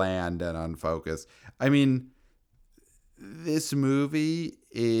incredibly bland and unfocused. I mean, this movie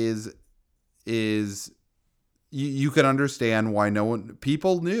is you could understand why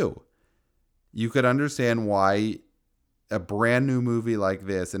people knew. You could understand why a brand new movie like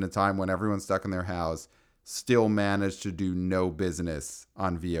this in a time when everyone's stuck in their house still managed to do no business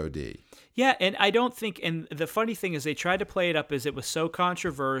on VOD. Yeah, and I don't think, and the funny thing is they tried to play it up as it was so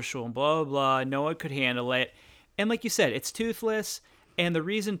controversial and blah, blah, blah, no one could handle it. And like you said, it's toothless, and the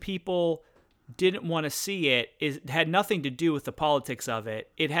reason people didn't want to see it had nothing to do with the politics of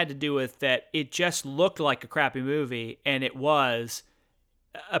it. It had to do with that it just looked like a crappy movie, and it was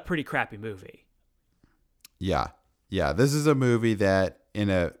a pretty crappy movie. Yeah. Yeah, this is a movie that in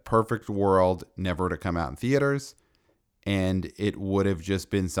a perfect world never to come out in theaters, and it would have just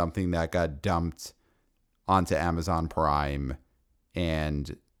been something that got dumped onto Amazon Prime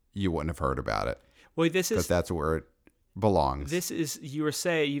and you wouldn't have heard about it. Well, this is because that's where it belongs. This is you've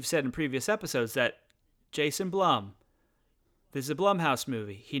said in previous episodes that Jason Blum, this is a Blumhouse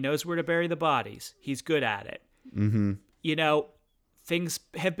movie. He knows where to bury the bodies. He's good at it. Mm-hmm. You know, things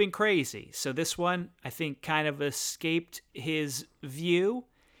have been crazy. So this one, I think, kind of escaped his view.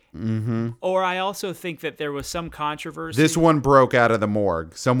 Mm-hmm. Or I also think that there was some controversy. This one broke out of the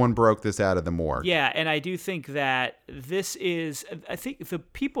morgue. Someone broke this out of the morgue. Yeah, and I do think that I think the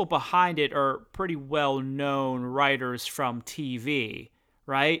people behind it are pretty well-known writers from TV,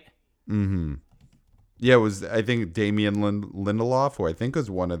 right? Mm-hmm. Yeah, it was, I think, Damien Lindelof, who I think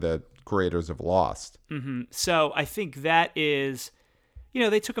was one of the creators of Lost. Mm-hmm. So I think that is,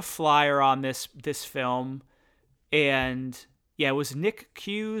 they took a flyer on this film, and yeah, it was Nick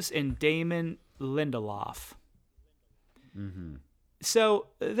Hughes and Damon Lindelof. Mm-hmm. So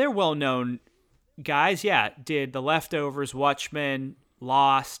they're well-known guys. Yeah, did The Leftovers, Watchmen,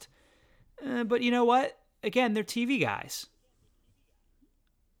 Lost. But you know what? Again, they're TV guys.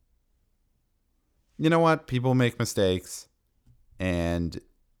 You know what? People make mistakes. And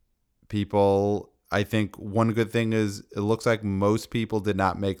people, I think one good thing is it looks like most people did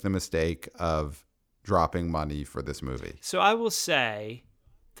not make the mistake of dropping money for this movie. So I will say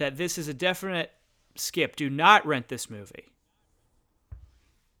that this is a definite skip. Do not rent this movie.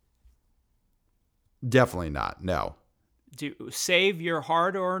 Definitely not. No. Save your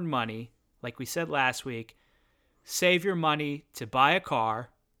hard-earned money, like we said last week. Save your money to buy a car,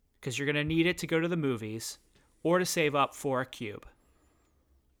 because you're going to need it to go to the movies, or to save up for a cube.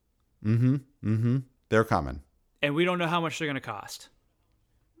 Mm-hmm. Mm-hmm. They're coming. And we don't know how much they're going to cost.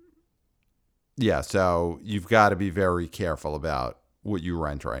 Yeah, so you've got to be very careful about what you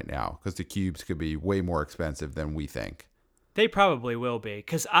rent right now, because the cubes could be way more expensive than we think. They probably will be,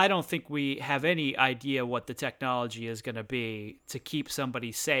 because I don't think we have any idea what the technology is going to be to keep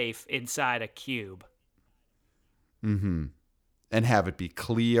somebody safe inside a cube. Mm-hmm. And have it be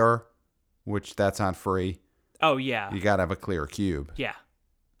clear, which that's not free. Oh, yeah. You got to have a clear cube. Yeah.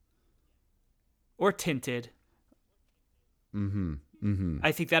 Or tinted. Mm-hmm. Mm-hmm.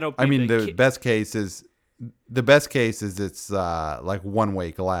 I think that'll be the best case is it's like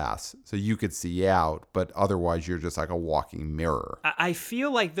one-way glass, so you could see out, but otherwise you're just like a walking mirror. I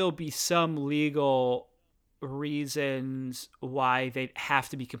feel like there'll be some legal reasons why they have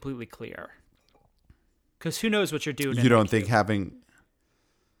to be completely clear. Because who knows what you're doing in You that don't think cube. having...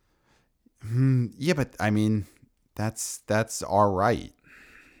 yeah, but I mean, that's our right.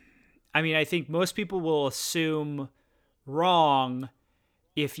 I mean, I think most people will assume wrong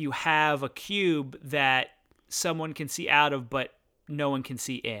if you have a cube that someone can see out of but no one can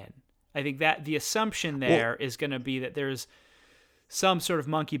see in. I think that the assumption there is going to be that there's some sort of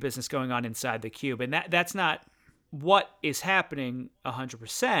monkey business going on inside the cube. And that's not what is happening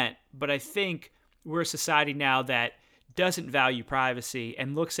 100%, but I think we're a society now that doesn't value privacy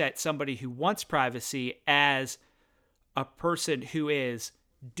and looks at somebody who wants privacy as a person who is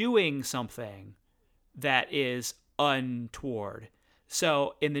doing something that is untoward.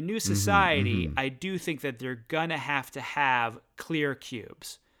 So in the new society, I do think that they're going to have clear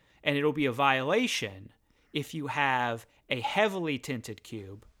cubes. And it'll be a violation if you have a heavily tinted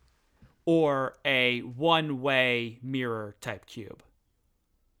cube or a one-way mirror type cube.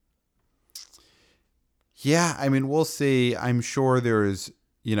 Yeah, I mean, we'll see. I'm sure there's,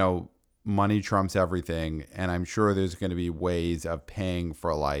 money trumps everything. And I'm sure there's going to be ways of paying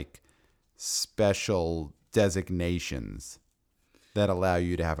for like special designations that allow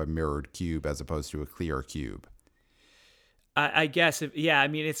you to have a mirrored cube as opposed to a clear cube. I guess, I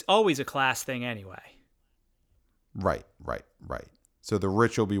mean, it's always a class thing anyway. Right. So the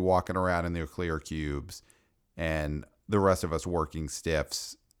rich will be walking around in their clear cubes, and the rest of us working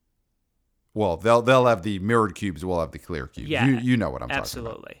stiffs, well, they'll have the mirrored cubes, we'll have the clear cubes. Yeah, you know what I'm talking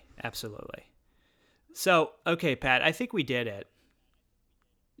about. Absolutely. So, okay, Pat, I think we did it.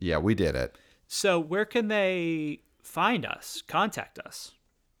 Yeah, we did it. So where can they find us, contact us?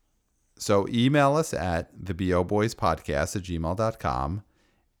 So email us at theboboyspodcast@gmail.com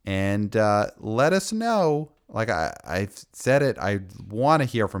and let us know. Like I've said it, I want to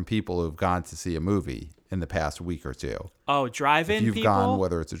hear from people who've gone to see a movie in the past week or two. Oh, drive-in if you've people? Gone,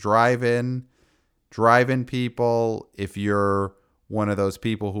 whether it's a drive-in people, if you're one of those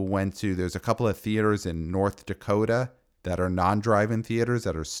people who went to, there's a couple of theaters in North Dakota that are non-drive-in theaters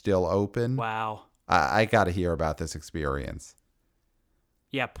that are still open. Wow. I got to hear about this experience.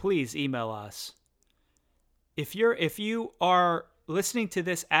 Yeah, please email us. If you are listening to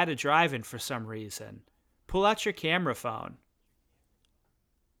this at a drive-in for some reason, pull out your camera phone.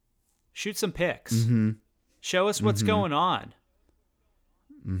 Shoot some pics. Mm-hmm. Show us what's going on.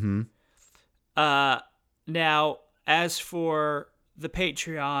 Mm-hmm. Now, as for the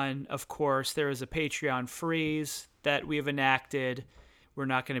Patreon, of course, there is a Patreon freeze that we have enacted. We're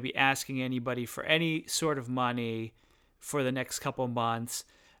not going to be asking anybody for any sort of money for the next couple months.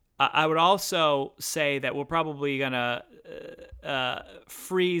 I would also say that we're probably going to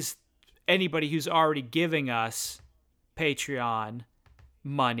freeze anybody who's already giving us Patreon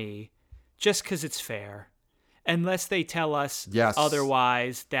money just because it's fair. Unless they tell us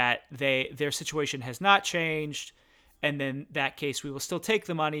otherwise, that their situation has not changed, and then in that case we will still take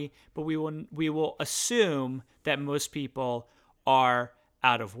the money, but we will assume that most people are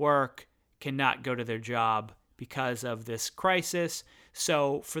out of work, cannot go to their job because of this crisis.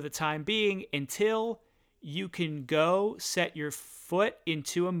 So for the time being, until you can go set your foot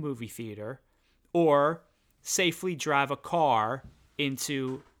into a movie theater or safely drive a car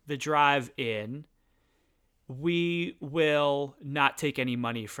into the drive-in, we will not take any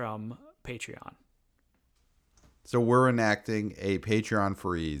money from Patreon. So we're enacting a Patreon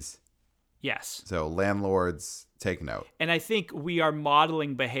freeze. Yes. So landlords, take note. And I think we are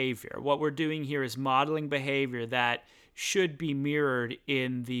modeling behavior. What we're doing here is modeling behavior that should be mirrored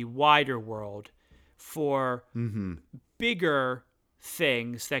in the wider world for bigger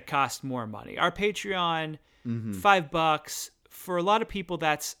things that cost more money. Our Patreon, $5, for a lot of people,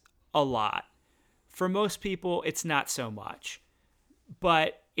 that's a lot. For most people, it's not so much.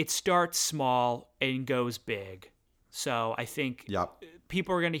 But it starts small and goes big. So I think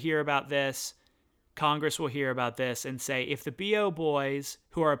people are going to hear about this. Congress will hear about this and say, if the BO boys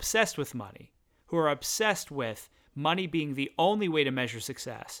who are obsessed with money, who are obsessed with money being the only way to measure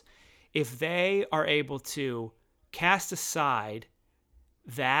success, if they are able to cast aside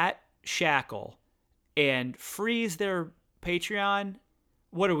that shackle and freeze their Patreon,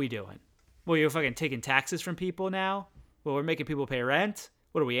 what are we doing? Well, you're fucking taking taxes from people now? Well, we're making people pay rent?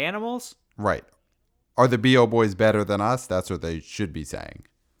 What are we, animals? Right. Are the BO boys better than us? That's what they should be saying.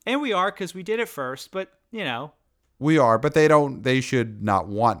 And we are, because we did it first, but, We are, but they should not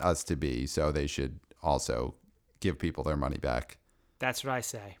want us to be, so they should also give people their money back. That's what I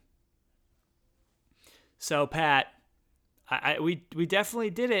say. So, Pat, we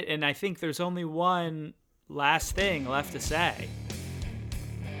definitely did it, and I think there's only one last thing left to say.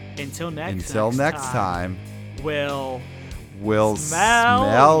 Until next time, we'll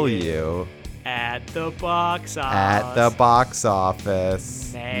smell you At the box office. At the box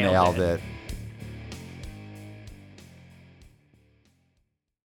office. Nailed it.